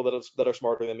podcasts of people that are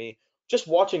smarter than me, just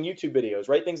watching YouTube videos,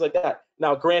 right? Things like that.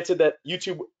 Now, granted that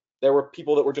YouTube, there were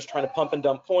people that were just trying to pump and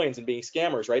dump coins and being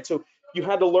scammers, right? So you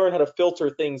had to learn how to filter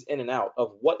things in and out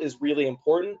of what is really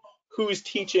important, who's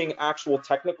teaching actual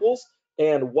technicals,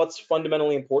 and what's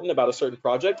fundamentally important about a certain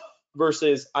project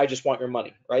versus I just want your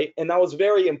money, right? And that was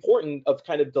very important of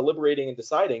kind of deliberating and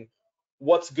deciding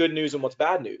what's good news and what's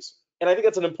bad news. And I think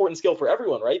that's an important skill for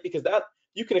everyone, right? Because that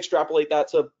you can extrapolate that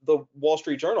to the Wall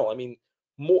Street Journal. I mean,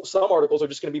 some articles are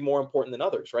just going to be more important than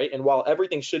others, right? And while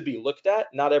everything should be looked at,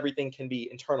 not everything can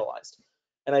be internalized.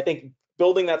 And I think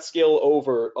building that skill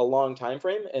over a long time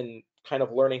frame and kind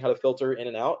of learning how to filter in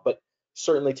and out, but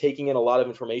certainly taking in a lot of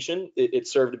information, it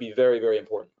served to be very, very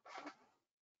important.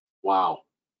 Wow.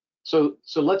 So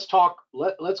let's talk.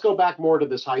 Let's go back more to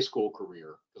this high school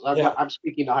career, because I'm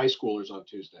speaking to high schoolers on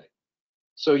Tuesday.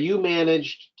 So you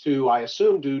managed to, I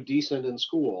assume, do decent in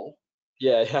school.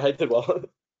 Yeah, I did well.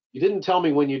 You didn't tell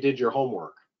me when you did your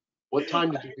homework. What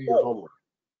time did you do your homework?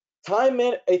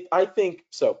 I think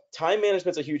so. Time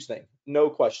management's a huge thing, no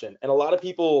question. And a lot of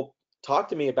people talk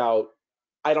to me about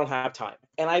I don't have time.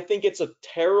 And I think it's a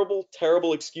terrible,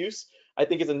 terrible excuse. I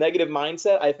think it's a negative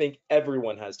mindset. I think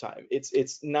everyone has time.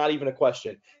 It's not even a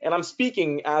question. And I'm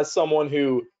speaking as someone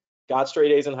who got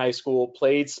straight A's in high school,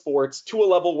 played sports to a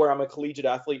level where I'm a collegiate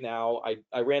athlete now.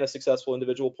 I ran a successful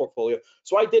individual portfolio.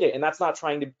 So I did it. And that's not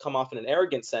trying to come off in an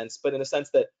arrogant sense, but in a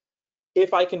sense that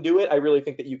if I can do it, I really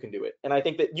think that you can do it. And I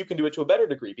think that you can do it to a better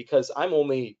degree, because I'm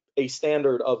only a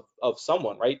standard of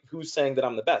someone, right? Who's saying that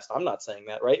I'm the best? I'm not saying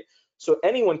that, right? So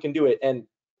anyone can do it. And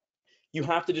you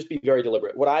have to just be very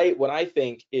deliberate. What I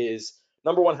think is,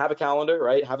 number one, have a calendar,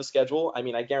 right? Have a schedule. I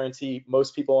mean, I guarantee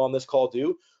most people on this call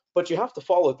do, but you have to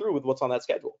follow through with what's on that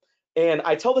schedule. And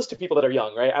I tell this to people that are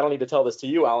young, right? I don't need to tell this to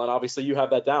you, Alan. Obviously, you have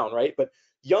that down, right? But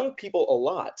young people a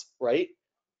lot, right?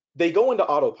 They go into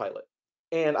autopilot.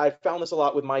 And I found this a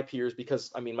lot with my peers,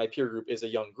 because I mean, my peer group is a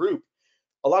young group.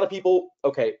 A lot of people,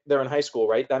 okay, they're in high school,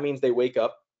 right? That means they wake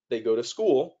up, they go to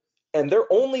school, and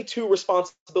their only two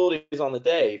responsibilities on the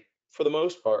day, for the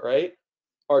most part, right,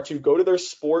 are to go to their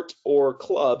sport or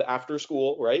club after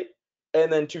school, right?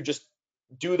 And then to just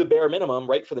do the bare minimum,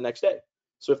 right, for the next day.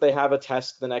 So if they have a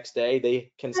test the next day,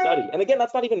 they can study. And again,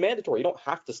 that's not even mandatory. You don't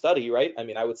have to study, right? I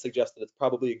mean, I would suggest that it's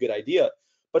probably a good idea,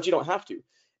 but you don't have to.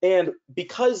 And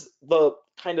because the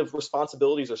kind of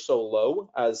responsibilities are so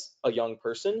low as a young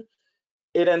person,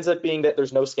 it ends up being that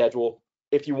there's no schedule.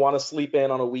 If you want to sleep in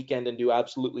on a weekend and do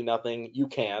absolutely nothing, you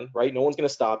can, right? No one's going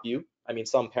to stop you. I mean,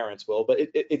 some parents will, but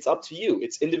it's up to you.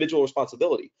 It's individual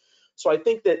responsibility. So I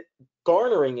think that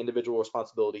garnering individual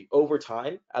responsibility over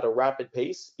time at a rapid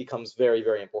pace becomes very,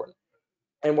 very important.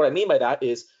 And what I mean by that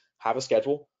is have a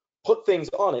schedule, put things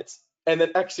on it, and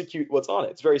then execute what's on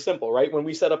it. It's very simple, right? When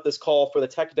we set up this call for the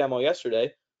tech demo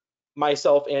yesterday,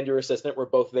 myself and your assistant were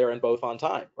both there and both on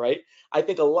time, right? I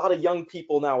think a lot of young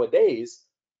people nowadays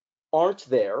aren't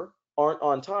there, aren't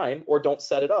on time, or don't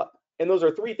set it up. And those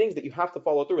are three things that you have to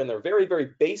follow through, and they're very,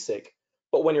 very basic.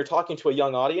 But when you're talking to a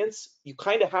young audience, you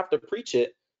kind of have to preach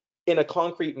it in a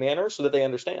concrete manner so that they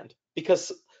understand.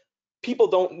 Because people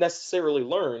don't necessarily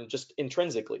learn just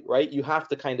intrinsically, right? You have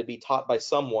to kind of be taught by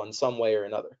someone, some way or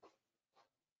another.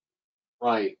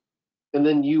 Right. And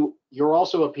then you're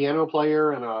also a piano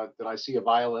player and did I see a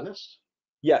violinist?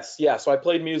 Yes, yeah. So I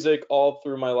played music all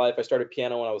through my life. I started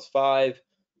piano when I was 5.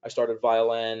 I started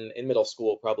violin in middle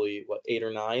school, probably 8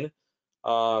 or 9.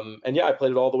 And yeah, I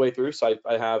played it all the way through. So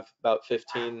I have about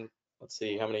 15, let's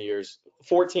see, how many years?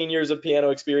 14 years of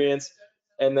piano experience.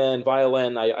 And then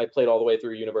violin, I played all the way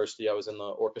through university. I was in the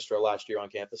orchestra last year on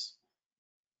campus.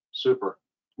 Super.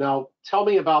 Now tell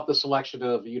me about the selection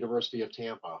of the University of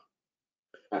Tampa.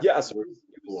 Yeah, so it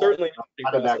was certainly an interesting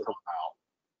How did that process. come about?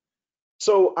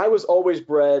 So I was always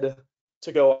bred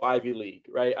to go Ivy League,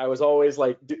 right? I was always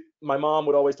like, my mom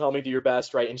would always tell me, do your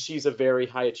best, right? And she's a very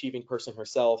high achieving person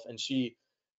herself. And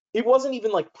it wasn't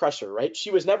even like pressure, right?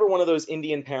 She was never one of those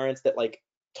Indian parents that like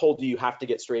told you have to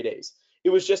get straight A's. It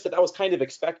was just that was kind of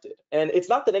expected. And it's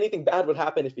not that anything bad would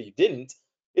happen if you didn't.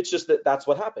 It's just that that's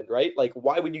what happened, right? Like,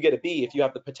 why would you get a B if you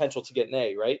have the potential to get an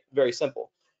A, right? Very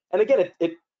simple. And again,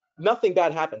 nothing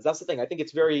bad happens. That's the thing. I think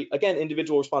it's very, again,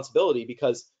 individual responsibility,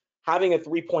 because having a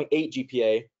 3.8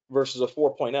 GPA versus a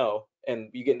 4.0, and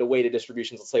you get into weighted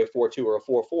distributions, let's say a 4.2 or a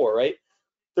 4.4, right?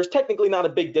 There's technically not a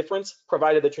big difference,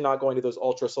 provided that you're not going to those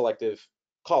ultra selective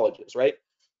colleges, right?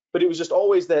 But it was just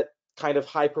always that kind of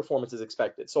high performance is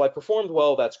expected. So I performed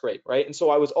well, that's great, right? And so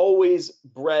I was always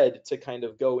bred to kind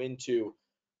of go into,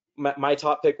 my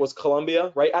top pick was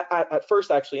Columbia, right? At first,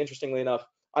 actually, interestingly enough,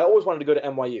 I always wanted to go to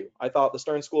NYU. I thought the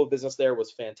Stern School of Business there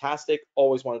was fantastic,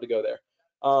 always wanted to go there.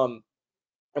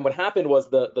 And what happened was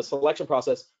the selection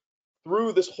process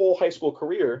through this whole high school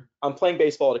career, I'm playing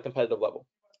baseball at a competitive level.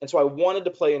 And so I wanted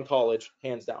to play in college,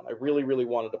 hands down. I really, really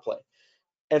wanted to play.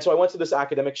 And so I went to this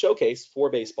academic showcase for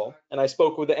baseball, and I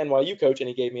spoke with the NYU coach, and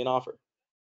he gave me an offer.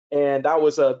 And that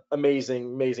was an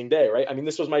amazing, amazing day, right? I mean,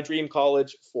 this was my dream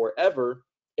college forever,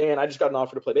 and I just got an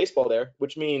offer to play baseball there,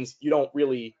 which means you don't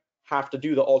really have to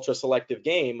do the ultra selective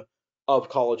game of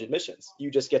college admissions.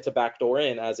 You just get to backdoor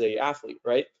in as a athlete,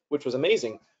 right? Which was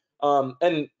amazing.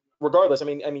 And regardless, I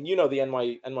mean, you know, the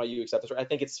NYU acceptance rate, I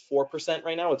think it's 4%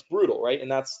 right now. It's brutal, right? And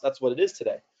that's what it is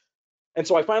today. And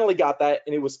so I finally got that,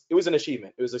 and it was an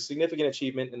achievement. It was a significant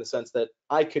achievement in the sense that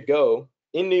I could go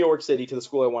in New York City to the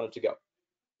school I wanted to go.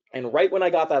 And right when I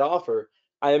got that offer,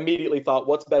 I immediately thought,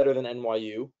 what's better than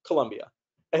NYU? Columbia.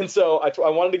 And so I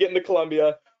wanted to get into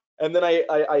Columbia, and then I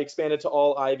expanded to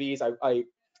all Ivies. I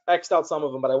X'd out some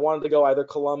of them, but I wanted to go either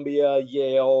Columbia,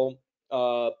 Yale,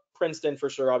 Princeton for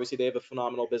sure. Obviously, they have a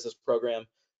phenomenal business program.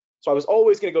 So I was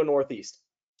always going to go Northeast.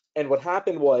 And what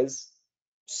happened was,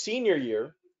 senior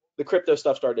year, the crypto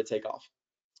stuff started to take off.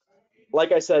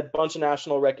 Like I said, bunch of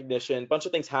national recognition, bunch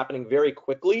of things happening very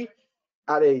quickly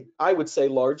at a, I would say,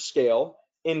 large scale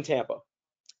in Tampa.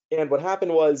 And what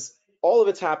happened was, all of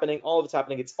it's happening,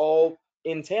 it's all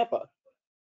in Tampa.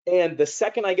 And the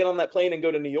second I get on that plane and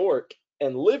go to New York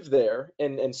and live there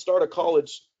and start a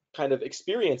college kind of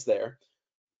experience there,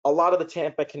 a lot of the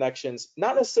Tampa connections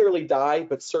not necessarily die,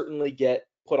 but certainly get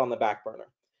put on the back burner.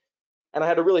 And I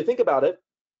had to really think about it.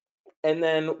 And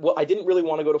then, well, I didn't really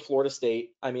want to go to Florida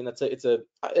State. I mean,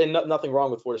 and nothing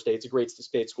wrong with Florida State. It's a great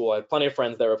state school. I have plenty of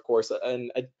friends there, of course.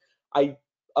 And I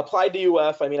applied to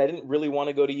UF. I mean, I didn't really want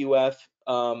to go to UF.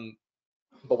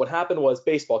 But what happened was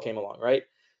baseball came along, right?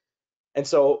 And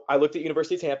so I looked at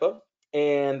University of Tampa,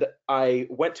 and I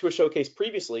went to a showcase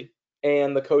previously,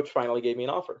 and the coach finally gave me an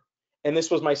offer. And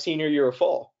this was my senior year of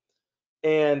fall.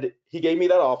 And he gave me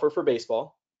that offer for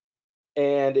baseball.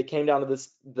 And it came down to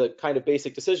the kind of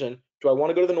basic decision: do I want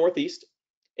to go to the Northeast,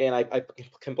 and I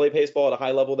can play baseball at a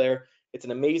high level there? It's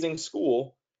an amazing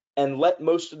school, and let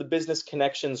most of the business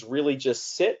connections really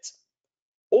just sit,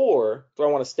 or do I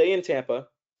want to stay in Tampa,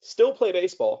 still play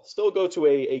baseball, still go to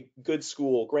a good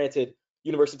school. Granted,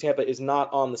 University of Tampa is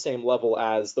not on the same level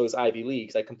as those Ivy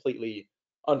Leagues. I completely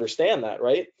understand that,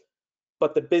 right?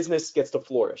 But the business gets to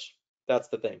flourish. That's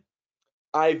the thing.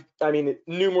 I mean,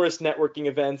 numerous networking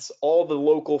events, all the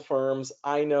local firms.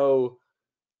 I know,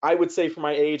 I would say for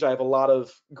my age, I have a lot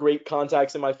of great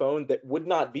contacts in my phone that would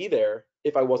not be there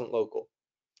if I wasn't local.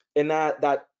 And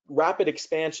that rapid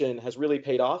expansion has really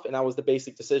paid off. And that was the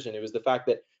basic decision. It was the fact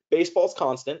that baseball's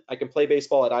constant. I can play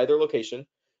baseball at either location.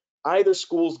 Either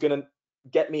school's going to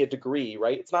get me a degree,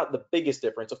 right? It's not the biggest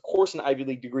difference. Of course, an Ivy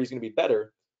League degree is going to be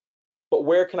better, but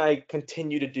where can I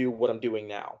continue to do what I'm doing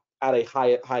now at a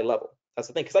high level? That's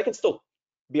the thing, because I can still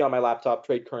be on my laptop,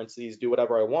 trade currencies, do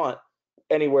whatever I want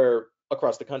anywhere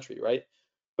across the country, right?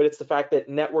 But it's the fact that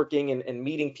networking and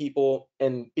meeting people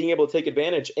and being able to take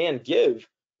advantage and give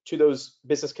to those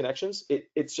business connections,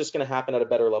 it's just going to happen at a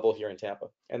better level here in Tampa.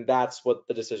 And that's what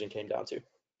the decision came down to.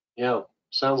 Yeah,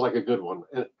 sounds like a good one.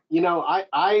 And,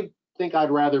 I think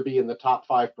I'd rather be in the top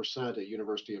 5% at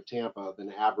University of Tampa than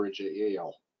average at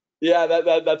Yale. Yeah,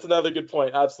 that's another good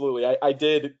point. Absolutely. I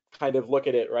did kind of look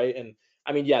at it, right? And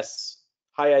I mean, yes,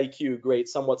 high IQ, great,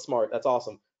 somewhat smart. That's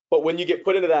awesome. But when you get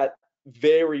put into that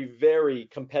very, very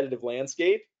competitive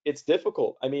landscape, it's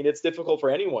difficult. I mean, it's difficult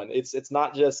for anyone. It's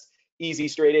not just easy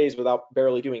straight A's without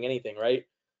barely doing anything, right?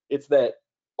 It's that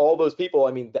all those people,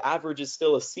 I mean, the average is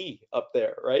still a C up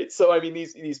there, right? So I mean,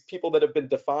 these people that have been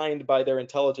defined by their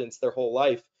intelligence their whole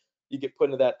life, you get put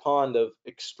into that pond of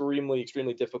extremely,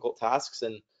 extremely difficult tasks.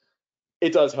 And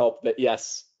it does help that,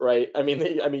 yes, right? I mean,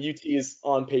 UT is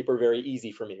on paper very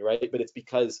easy for me, right? But it's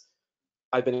because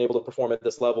I've been able to perform at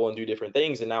this level and do different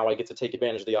things, and now I get to take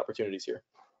advantage of the opportunities here.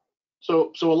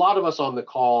 So a lot of us on the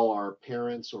call are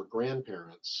parents or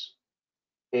grandparents,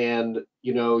 and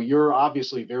you're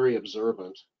obviously very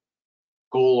observant,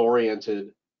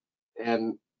 goal-oriented,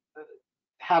 and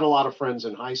had a lot of friends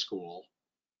in high school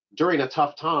during a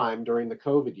tough time during the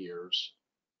COVID years.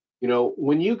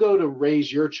 When you go to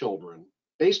raise your children,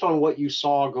 based on what you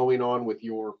saw going on with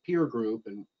your peer group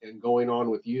and going on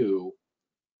with you,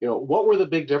 what were the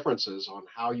big differences on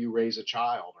how you raise a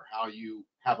child or how you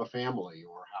have a family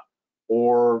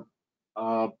or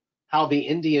how the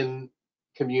Indian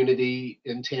community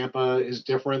in Tampa is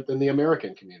different than the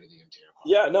American community in Tampa?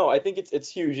 Yeah, no, I think it's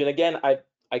huge. And again,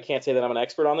 I can't say that I'm an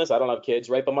expert on this. I don't have kids,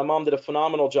 right? But my mom did a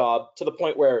phenomenal job to the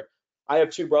point where I have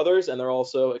two brothers and they're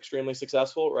also extremely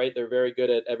successful, right? They're very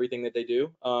good at everything that they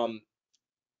do.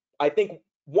 I think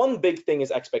one big thing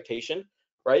is expectation,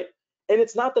 right? And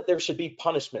it's not that there should be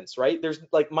punishments, right? There's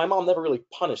like, my mom never really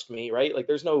punished me, right? Like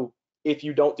there's no, if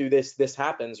you don't do this, this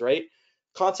happens, right?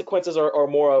 Consequences are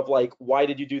more of like, why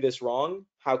did you do this wrong?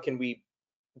 How can we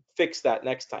fix that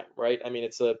next time, right? I mean,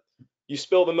 you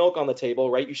spill the milk on the table,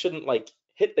 right? You shouldn't like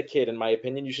hit the kid, in my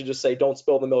opinion. You should just say, don't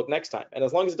spill the milk next time. And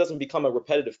as long as it doesn't become a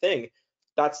repetitive thing,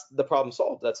 that's the problem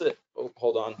solved. That's it. Oh,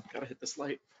 hold on. Gotta hit this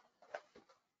light.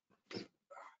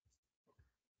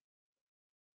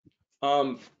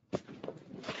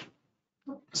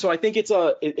 So I think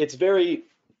it's very,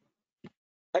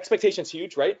 expectations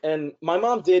huge, right? And my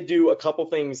mom did do a couple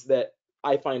things that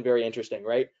I find very interesting,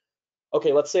 right?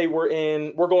 Okay, let's say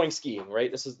we're going skiing, right?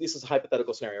 This is a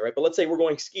hypothetical scenario, right? But let's say we're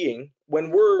going skiing.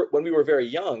 When we were very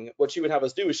young, what she would have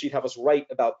us do is she'd have us write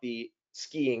about the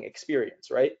skiing experience,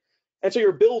 right? And so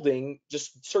you're building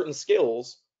just certain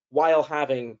skills while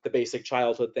having the basic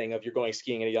childhood thing of you're going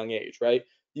skiing at a young age, right?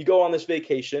 You go on this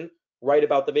vacation, write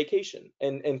about the vacation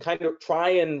and kind of try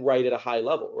and write at a high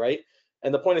level, right?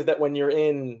 And the point is that when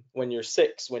you're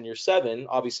 6, when you're 7,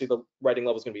 obviously the writing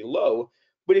level is going to be low.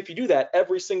 But if you do that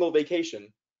every single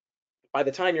vacation, by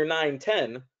the time you're 9,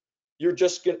 10, you're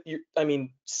just gonna,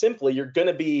 simply, you're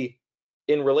gonna be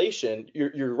in relation.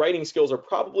 Your writing skills are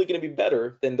probably going to be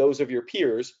better than those of your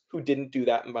peers who didn't do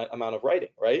that amount of writing,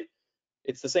 right?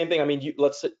 It's the same thing. I mean,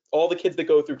 let's say all the kids that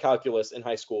go through calculus in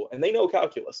high school and they know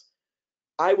calculus.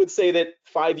 I would say that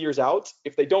 5 years out,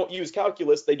 if they don't use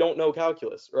calculus, they don't know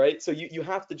calculus, right? So you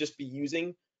have to just be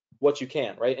using what you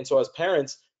can, right? And so as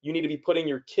parents, you need to be putting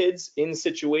your kids in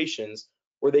situations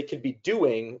where they could be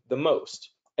doing the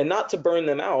most, and not to burn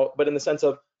them out, but in the sense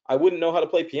of, I wouldn't know how to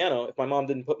play piano if my mom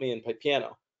didn't put me in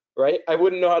piano, right? I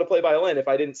wouldn't know how to play violin if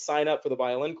I didn't sign up for the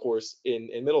violin course in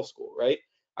middle school, right?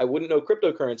 I wouldn't know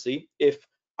cryptocurrency if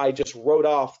I just wrote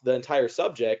off the entire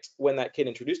subject when that kid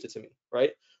introduced it to me,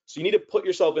 right? So you need to put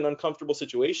yourself in uncomfortable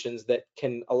situations that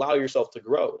can allow yourself to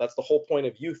grow. That's the whole point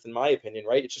of youth, in my opinion,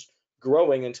 right? It's just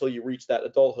growing until you reach that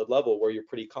adulthood level where you're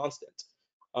pretty constant.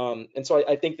 And so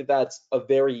I think that that's a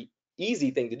very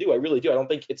easy thing to do. I really do. I don't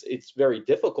think it's very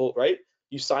difficult, right?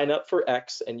 you sign up for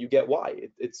X and you get Y.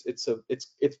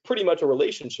 It's pretty much a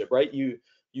relationship, right? You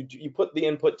put the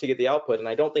input to get the output, and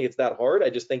I don't think it's that hard.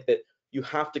 I just think that you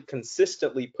have to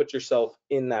consistently put yourself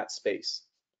in that space.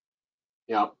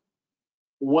 Yeah.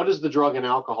 What is the drug and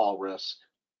alcohol risk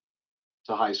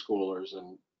to high schoolers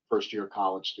and first year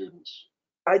college students?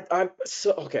 I'm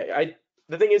so okay.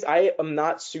 The thing is, I am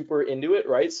not super into it,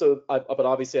 right? So, but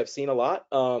obviously, I've seen a lot.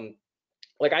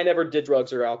 Like I never did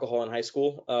drugs or alcohol in high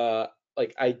school.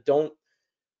 Like I don't.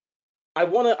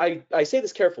 I say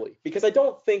this carefully because I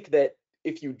don't think that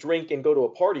if you drink and go to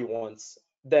a party once,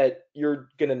 that you're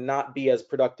gonna not be as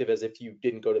productive as if you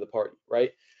didn't go to the party,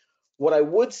 right? What I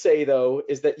would say though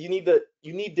is that you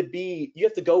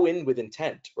have to go in with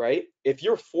intent, right? If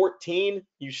you're 14,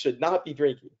 you should not be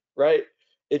drinking, right?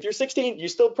 If you're 16, you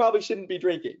still probably shouldn't be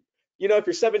drinking. You know, if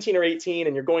you're 17 or 18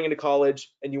 and you're going into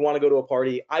college and you want to go to a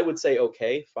party, I would say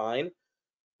okay, fine.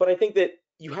 But I think that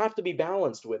you have to be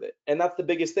balanced with it. And that's the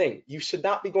biggest thing. You should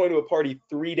not be going to a party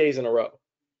 3 days in a row,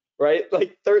 right?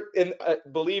 Like,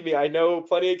 believe me, I know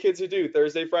plenty of kids who do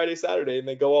Thursday, Friday, Saturday, and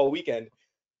they go all weekend.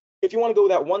 If you want to go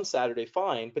that one Saturday,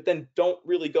 fine, but then don't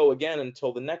really go again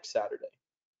until the next Saturday.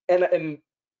 And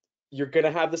you're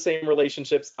gonna have the same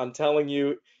relationships. I'm telling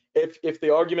you, if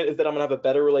the argument is that I'm gonna have a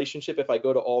better relationship if I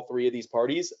go to all three of these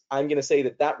parties, I'm gonna say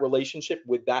that that relationship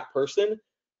with that person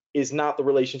is not the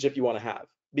relationship you want to have,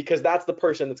 because that's the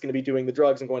person that's going to be doing the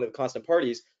drugs and going to the constant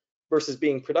parties versus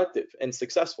being productive and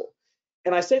successful.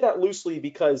 And I say that loosely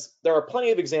because there are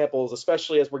plenty of examples,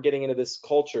 especially as we're getting into this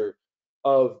culture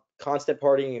of constant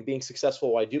partying and being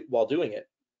successful while doing it.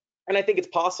 And I think it's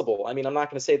possible. I mean, I'm not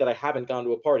going to say that I haven't gone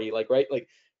to a party, like, right? Like,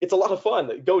 it's a lot of fun.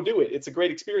 Go do it. It's a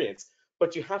great experience,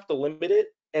 but you have to limit it.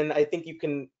 And I think you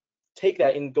can take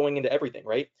that in going into everything,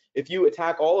 right? If you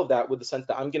attack all of that with the sense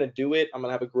that I'm going to do it, I'm going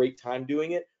to have a great time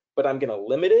doing it, but I'm going to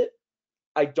limit it,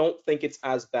 I don't think it's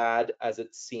as bad as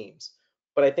it seems.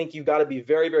 But I think you got to be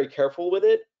very, very careful with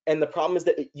it. And the problem is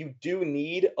that you do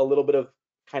need a little bit of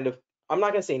kind of, I'm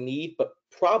not going to say need, but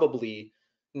probably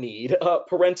need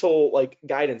parental like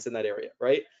guidance in that area,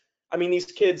 right? I mean, these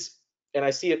kids, and I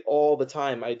see it all the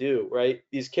time, I do, right?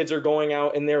 These kids are going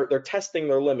out and they're testing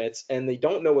their limits and they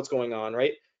don't know what's going on,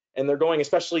 right? And they're going,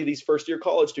 especially these first year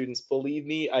college students, believe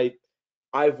me,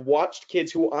 I've watched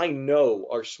kids who I know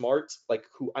are smart, like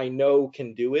who I know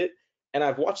can do it, and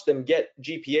I've watched them get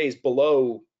GPAs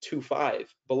below 2.5,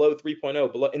 below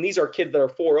 3.0, below, and these are kids that are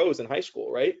 4.0s in high school,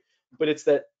 right? But it's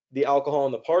that the alcohol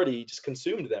and the party just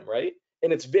consumed them, right?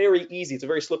 And it's very easy. It's a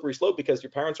very slippery slope because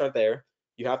your parents aren't there.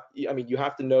 You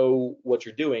have to know what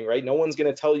you're doing, right? No one's going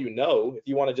to tell you no. If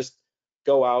you want to just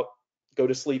go out, go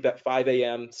to sleep at 5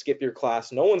 a.m., skip your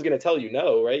class, no one's going to tell you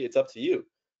no, right? It's up to you.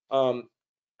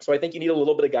 So I think you need a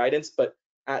little bit of guidance, but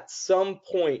at some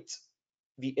point,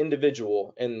 the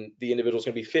individual, and the individual is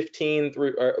going to be 15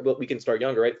 through, or we can start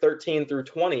younger, right? 13 through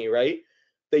 20, right?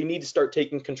 They need to start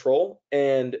taking control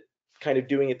and kind of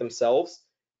doing it themselves.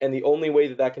 And the only way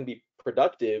that that can be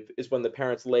productive is when the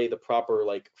parents lay the proper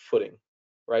like footing,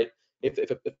 right? If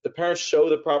the parents show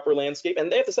the proper landscape,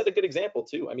 and they have to set a good example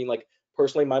too. I mean, like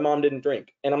personally, my mom didn't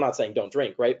drink, and I'm not saying don't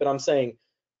drink, right? But I'm saying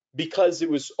because it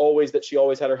was always that she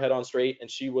always had her head on straight, and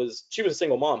she was a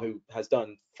single mom who has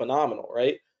done phenomenal,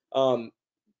 right?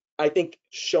 I think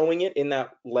showing it in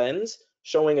that lens,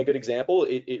 showing a good example,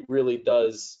 it really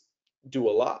does do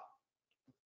a lot.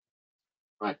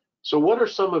 Right. So what are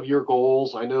some of your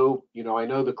goals? I know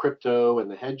the crypto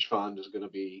and the hedge fund is going to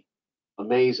be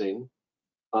amazing.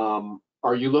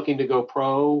 Are you looking to go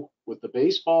pro with the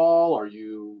baseball?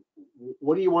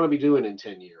 What do you want to be doing in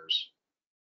 10 years?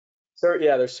 So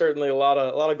yeah, there's certainly a lot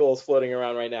of goals floating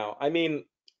around right now. I mean,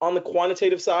 on the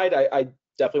quantitative side, I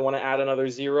definitely want to add another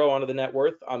zero onto the net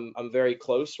worth. I'm very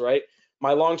close, right?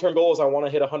 My long-term goal is I want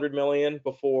to hit 100 million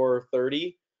before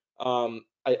 30.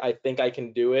 I think I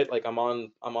can do it. Like I'm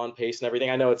on pace and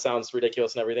everything. I know it sounds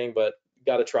ridiculous and everything, but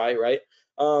got to try, right?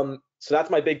 So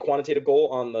that's my big quantitative goal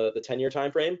on the 10-year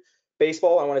time frame.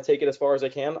 Baseball, I want to take it as far as I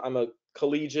can. I'm a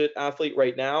collegiate athlete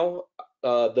right now.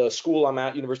 The school I'm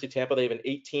at, University of Tampa, they have an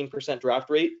 18% draft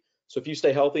rate. So if you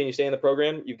stay healthy and you stay in the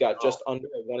program, you've got just under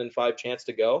a 1 in 5 chance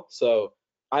to go. So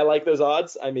I like those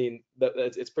odds. I mean,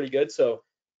 it's pretty good. So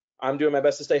I'm doing my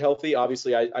best to stay healthy.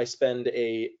 Obviously, I spend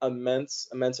a immense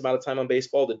amount of time on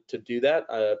baseball to do that.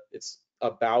 It's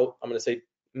about, I'm going to say,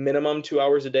 minimum 2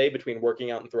 hours a day between working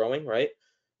out and throwing, right?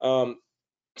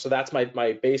 So that's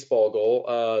my baseball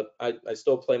goal. I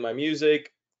still play my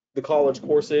music, the college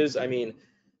courses. I mean,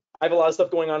 I have a lot of stuff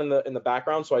going on in the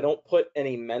background, so I don't put an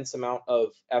immense amount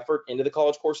of effort into the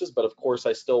college courses, but of course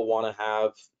I still want to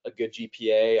have a good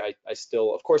GPA. I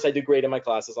still, of course, I do great in my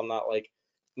classes. I'm not like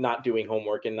not doing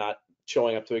homework and not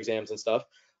showing up to exams and stuff.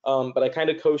 But I kind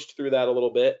of coached through that a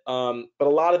little bit. But a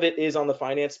lot of it is on the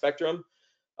finance spectrum.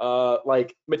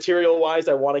 Like material wise,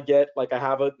 I want to get, like, I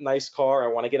have a nice car.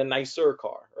 I want to get a nicer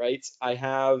car, right? I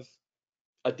have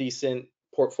a decent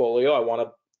portfolio. I want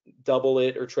to double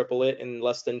it or triple it in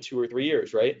less than 2 or 3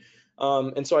 years, right?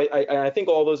 And so I think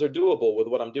all those are doable with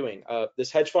what I'm doing.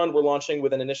 This hedge fund we're launching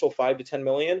with an initial 5 to 10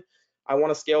 million. I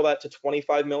want to scale that to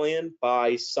 25 million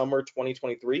by summer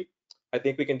 2023. I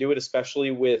think we can do it, especially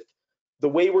with the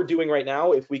way we're doing right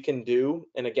now. If we can do,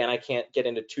 and again, I can't get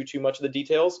into too much of the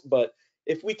details, but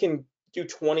if we can do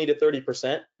 20 to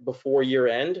 30% before year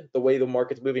end, the way the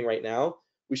market's moving right now,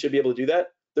 we should be able to do that.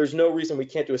 There's no reason we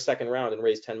can't do a second round and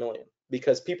raise 10 million,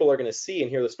 because people are going to see and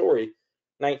hear the story.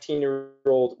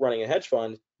 19-year-old running a hedge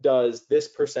fund does this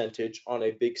percentage on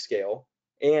a big scale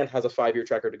and has a 5-year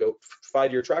track record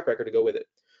to go with it.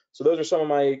 So those are some of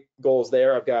my goals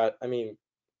there. I've got, I mean,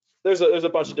 there's a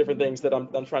bunch of different things that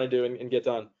I'm trying to do and get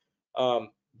done.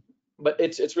 But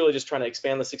it's really just trying to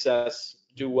expand the success,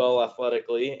 do well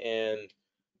athletically, and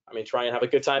I mean, try and have a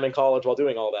good time in college while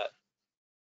doing all that.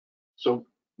 So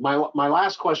my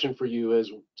last question for you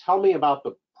is, tell me about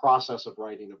the process of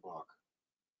writing a book,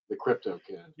 The Crypto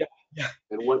Kid. Yeah.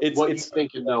 And what you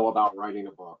think you know about writing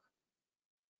a book.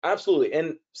 Absolutely.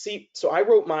 And see, so I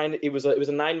wrote mine. It was a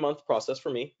 9-month process for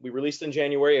me. We released in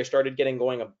January. I started getting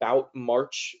going about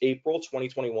March, April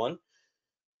 2021.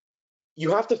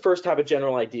 You have to first have a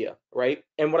general idea, right?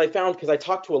 And what I found, because I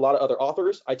talked to a lot of other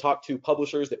authors, I talked to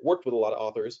publishers that worked with a lot of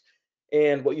authors,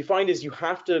 and what you find is you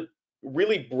have to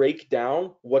really break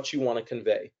down what you want to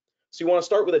convey. So you want to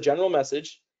start with a general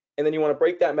message, and then you want to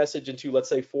break that message into, let's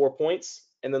say, 4 points,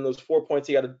 and then those 4 points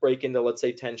you got to break into, let's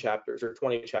say, 10 chapters or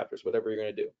 20 chapters, whatever you're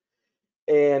going to do.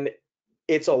 And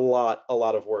it's a lot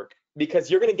of work, because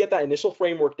you're going to get that initial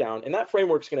framework down, and that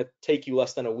framework's going to take you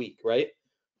less than a week, right?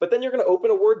 But then you're going to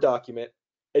open a Word document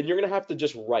and you're going to have to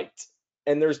just write.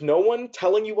 And there's no one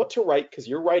telling you what to write because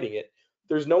you're writing it.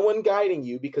 There's no one guiding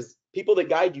you, because people that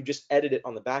guide you just edit it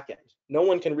on the back end. No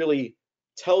one can really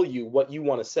tell you what you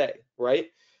want to say, right?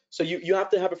 So you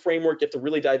have to have a framework. You have to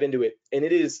really dive into it. And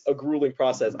it is a grueling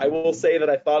process. I will say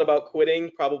that I thought about quitting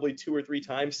probably 2 or 3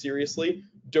 times seriously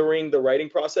during the writing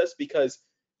process, because,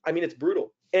 I mean, it's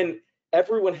brutal. And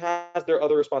everyone has their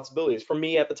other responsibilities. For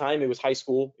me at the time, it was high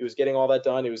school. It was getting all that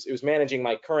done. It was managing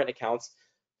my current accounts.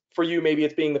 For you, maybe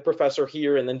it's being the professor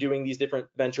here and then doing these different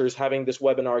ventures, having this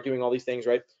webinar, doing all these things,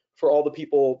 right? For all the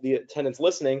people, the attendants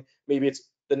listening, maybe it's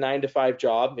the 9-to-5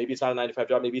 job. Maybe it's not a 9-to-5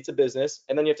 job. Maybe it's a business.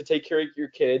 And then you have to take care of your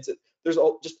kids. There's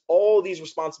just all these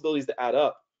responsibilities that add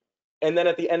up. And then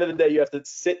at the end of the day, you have to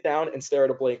sit down and stare at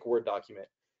a blank Word document.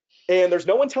 And there's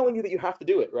no one telling you that you have to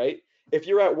do it, right? If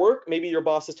you're at work, maybe your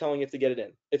boss is telling you to get it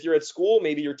in. If you're at school,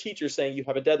 maybe your teacher's saying you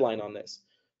have a deadline on this.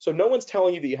 So no one's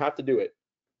telling you that you have to do it.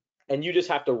 And you just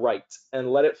have to write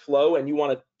and let it flow. And you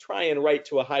want to try and write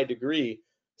to a high degree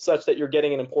such that you're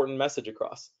getting an important message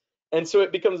across. And so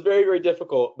it becomes very, very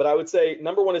difficult. But I would say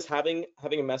number one is having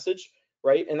a message,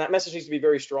 right? And that message needs to be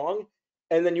very strong.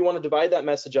 And then you want to divide that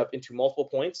message up into multiple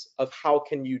points of how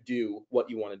can you do what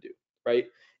you want to do, right?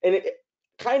 And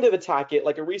kind of attack it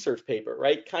like a research paper,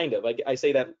 right? Kind of. I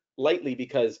say that lightly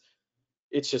because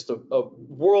it's just a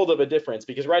world of a difference.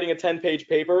 Because writing a 10-page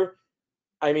paper,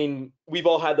 I mean, we've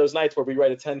all had those nights where we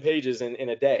write 10 pages in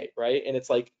a day, right? And it's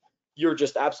like you're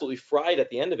just absolutely fried at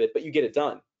the end of it, but you get it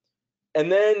done. And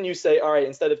then you say, all right,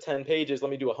 instead of 10 pages, let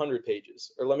me do 100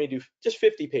 pages, or let me do just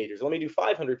 50 pages, let me do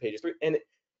 500 pages. And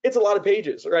it's a lot of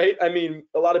pages, right? I mean,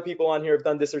 a lot of people on here have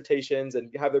done dissertations and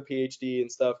have their PhD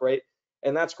and stuff, right?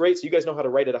 And that's great. So you guys know how to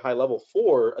write at a high level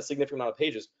for a significant amount of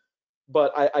pages.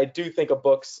 But I do think a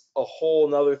book's a whole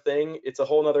nother thing. It's a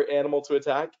whole nother animal to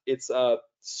attack. It's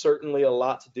certainly a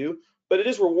lot to do, but it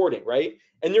is rewarding, right?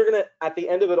 And you're gonna, at the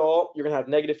end of it all, you're gonna have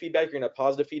negative feedback, you're gonna have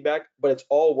positive feedback, but it's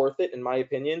all worth it, in my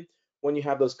opinion, when you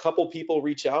have those couple people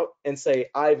reach out and say,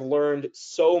 I've learned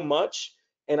so much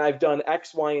and I've done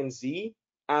X, Y, and Z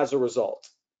as a result.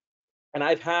 And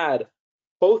I've had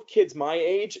both kids my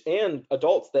age and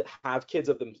adults that have kids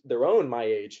of their own my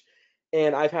age.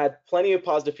 And I've had plenty of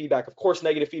positive feedback, of course,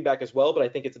 negative feedback as well, but I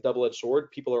think it's a double-edged sword.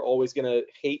 People are always going to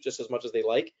hate just as much as they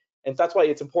like. And that's why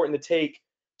it's important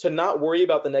to not worry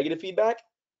about the negative feedback.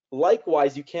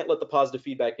 Likewise, you can't let the positive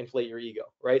feedback inflate your ego,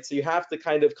 right? So you have to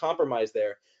kind of compromise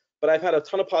there. But I've had a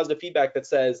ton of positive feedback that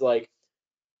says, like,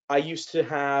 I used to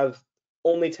have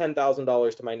only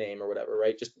 $10,000 to my name or whatever,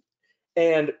 right?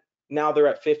 And now they're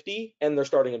at 50 and they're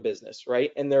starting a business,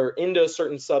 right? And they're into a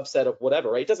certain subset of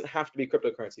whatever, right? It doesn't have to be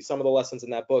cryptocurrency. Some of the lessons in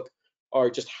that book are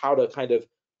just how to kind of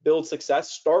build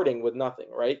success starting with nothing,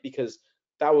 right? Because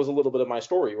that was a little bit of my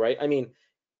story, right? I mean,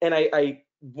 and I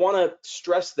want to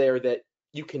stress there that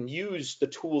you can use the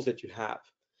tools that you have.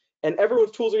 And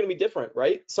everyone's tools are going to be different,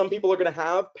 right? Some people are going to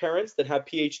have parents that have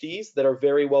PhDs that are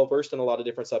very well versed in a lot of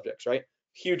different subjects, right?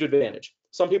 Huge advantage.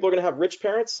 Some people are going to have rich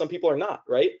parents, some people are not,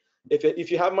 right? If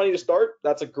you have money to start,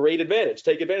 that's a great advantage.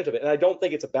 Take advantage of it. And I don't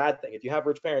think it's a bad thing. If you have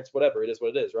rich parents, whatever, it is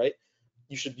what it is, right?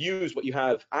 You should use what you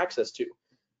have access to.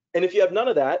 And if you have none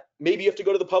of that, maybe you have to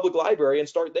go to the public library and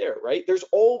start there, right? There's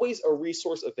always a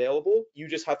resource available. You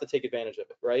just have to take advantage of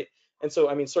it, right? And so,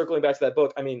 I mean, circling back to that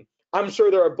book, I mean, I'm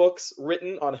sure there are books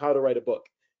written on how to write a book.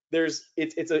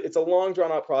 It's a long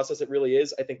drawn out process. It really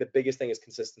is. I think the biggest thing is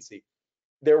consistency.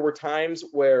 There were times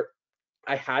where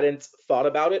I hadn't thought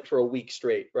about it for a week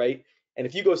straight, right? And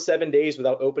if you go 7 days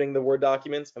without opening the Word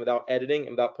documents and without editing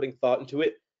and without putting thought into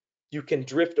it, you can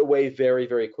drift away very,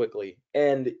 very quickly.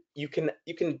 And you can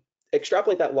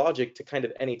extrapolate that logic to kind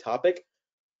of any topic.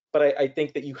 But I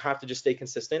think that you have to just stay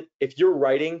consistent. If you're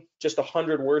writing just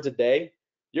 100 words a day,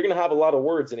 you're gonna have a lot of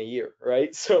words in a year,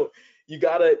 right? So you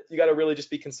gotta really just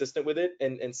be consistent with it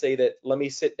and say that, let me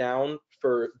sit down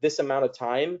for this amount of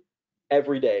time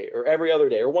every day or every other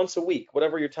day or once a week,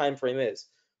 whatever your time frame is.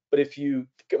 But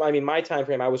my time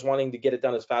frame, I was wanting to get it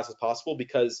done as fast as possible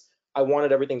because I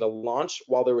wanted everything to launch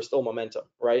while there was still momentum,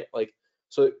 right? Like,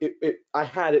 so I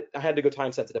had to go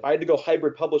time sensitive. I had to go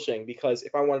hybrid publishing because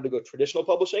if I wanted to go traditional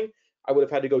publishing, I would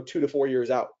have had to go 2 to 4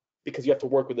 years out because you have to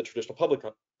work with the traditional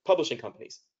publishing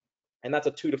companies, and that's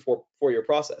a 2 to 4 year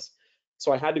process.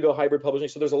 So I had to go hybrid publishing.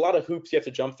 So there's a lot of hoops you have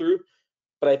to jump through,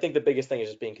 but I think the biggest thing is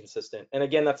just being consistent. And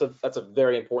again, that's a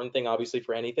very important thing, obviously,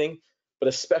 for anything, but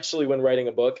especially when writing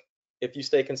a book. If you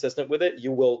stay consistent with it,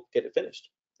 you will get it finished.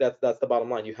 That's the bottom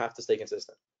line. You have to stay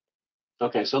consistent.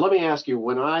 Okay, so let me ask you,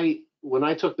 when I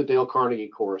took the Dale Carnegie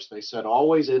course, they said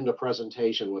always end a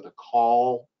presentation with a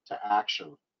call to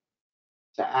action,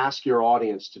 to ask your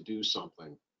audience to do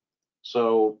something.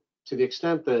 So to the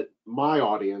extent that my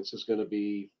audience is going to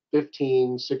be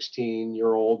 15,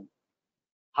 16-year-old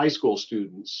high school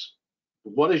students,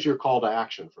 what is your call to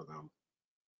action for them?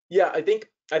 Yeah, I think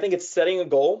it's setting a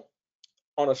goal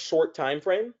on a short time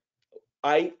frame.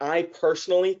 I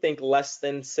personally think less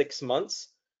than 6 months.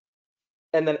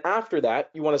 And then after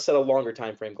that, you want to set a longer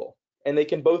time frame goal. And they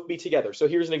can both be together. So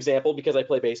here's an example, because I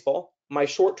play baseball. My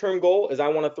short-term goal is I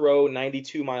want to throw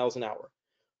 92 miles an hour.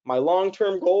 My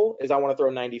long-term goal is I want to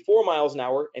throw 94 miles an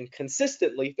hour and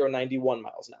consistently throw 91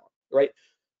 miles an hour, right?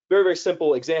 Very, very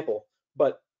simple example.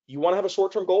 But you want to have a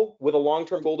short-term goal with a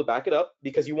long-term goal to back it up,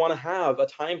 because you want to have a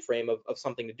time frame of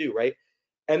something to do, right?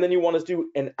 And then you want to do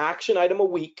an action item a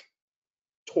week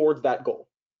towards that goal.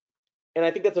 And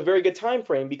I think that's a very good time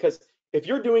frame, because if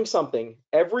you're doing something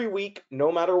every week,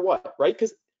 no matter what, right?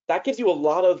 Because that gives you a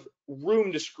lot of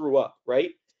room to screw up,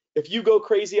 right? If you go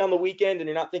crazy on the weekend and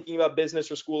you're not thinking about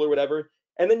business or school or whatever,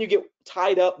 and then you get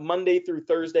tied up Monday through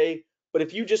Thursday, but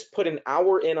if you just put an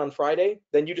hour in on Friday,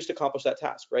 then you just accomplish that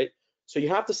task, right? So you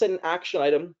have to set an action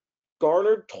item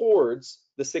garnered towards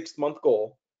the 6-month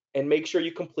goal and make sure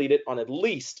you complete it on at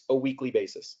least a weekly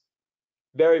basis.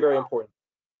 Very, very important.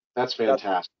 That's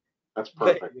fantastic. That's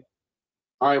perfect.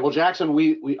 All right, well, Jackson,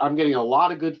 I'm getting a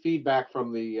lot of good feedback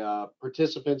from the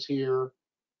participants here.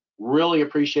 Really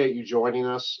appreciate you joining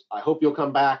us. I hope you'll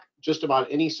come back just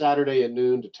about any Saturday at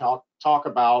noon to talk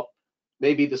about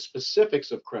maybe the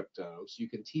specifics of crypto, so you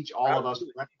can teach all of us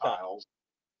reptiles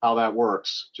how that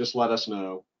works. Just let us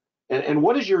know. And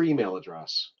what is your email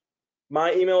address?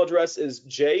 My email address is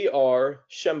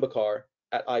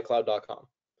jrshembakar@icloud.com.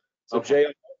 So Okay.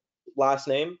 JR, last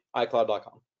name,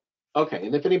 icloud.com. Okay,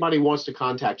 and if anybody wants to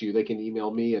contact you, they can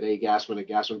email me at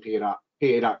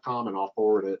agassman@gassmanpa.com, and I'll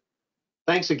forward it.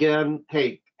 Thanks again.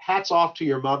 Hey, hats off to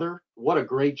your mother. What a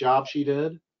great job she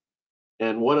did,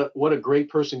 and what a great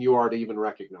person you are to even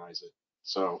recognize it.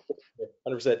 So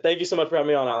 100%. Thank you so much for having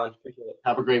me on, Alan. Appreciate it.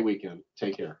 have a great weekend.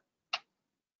 Take care.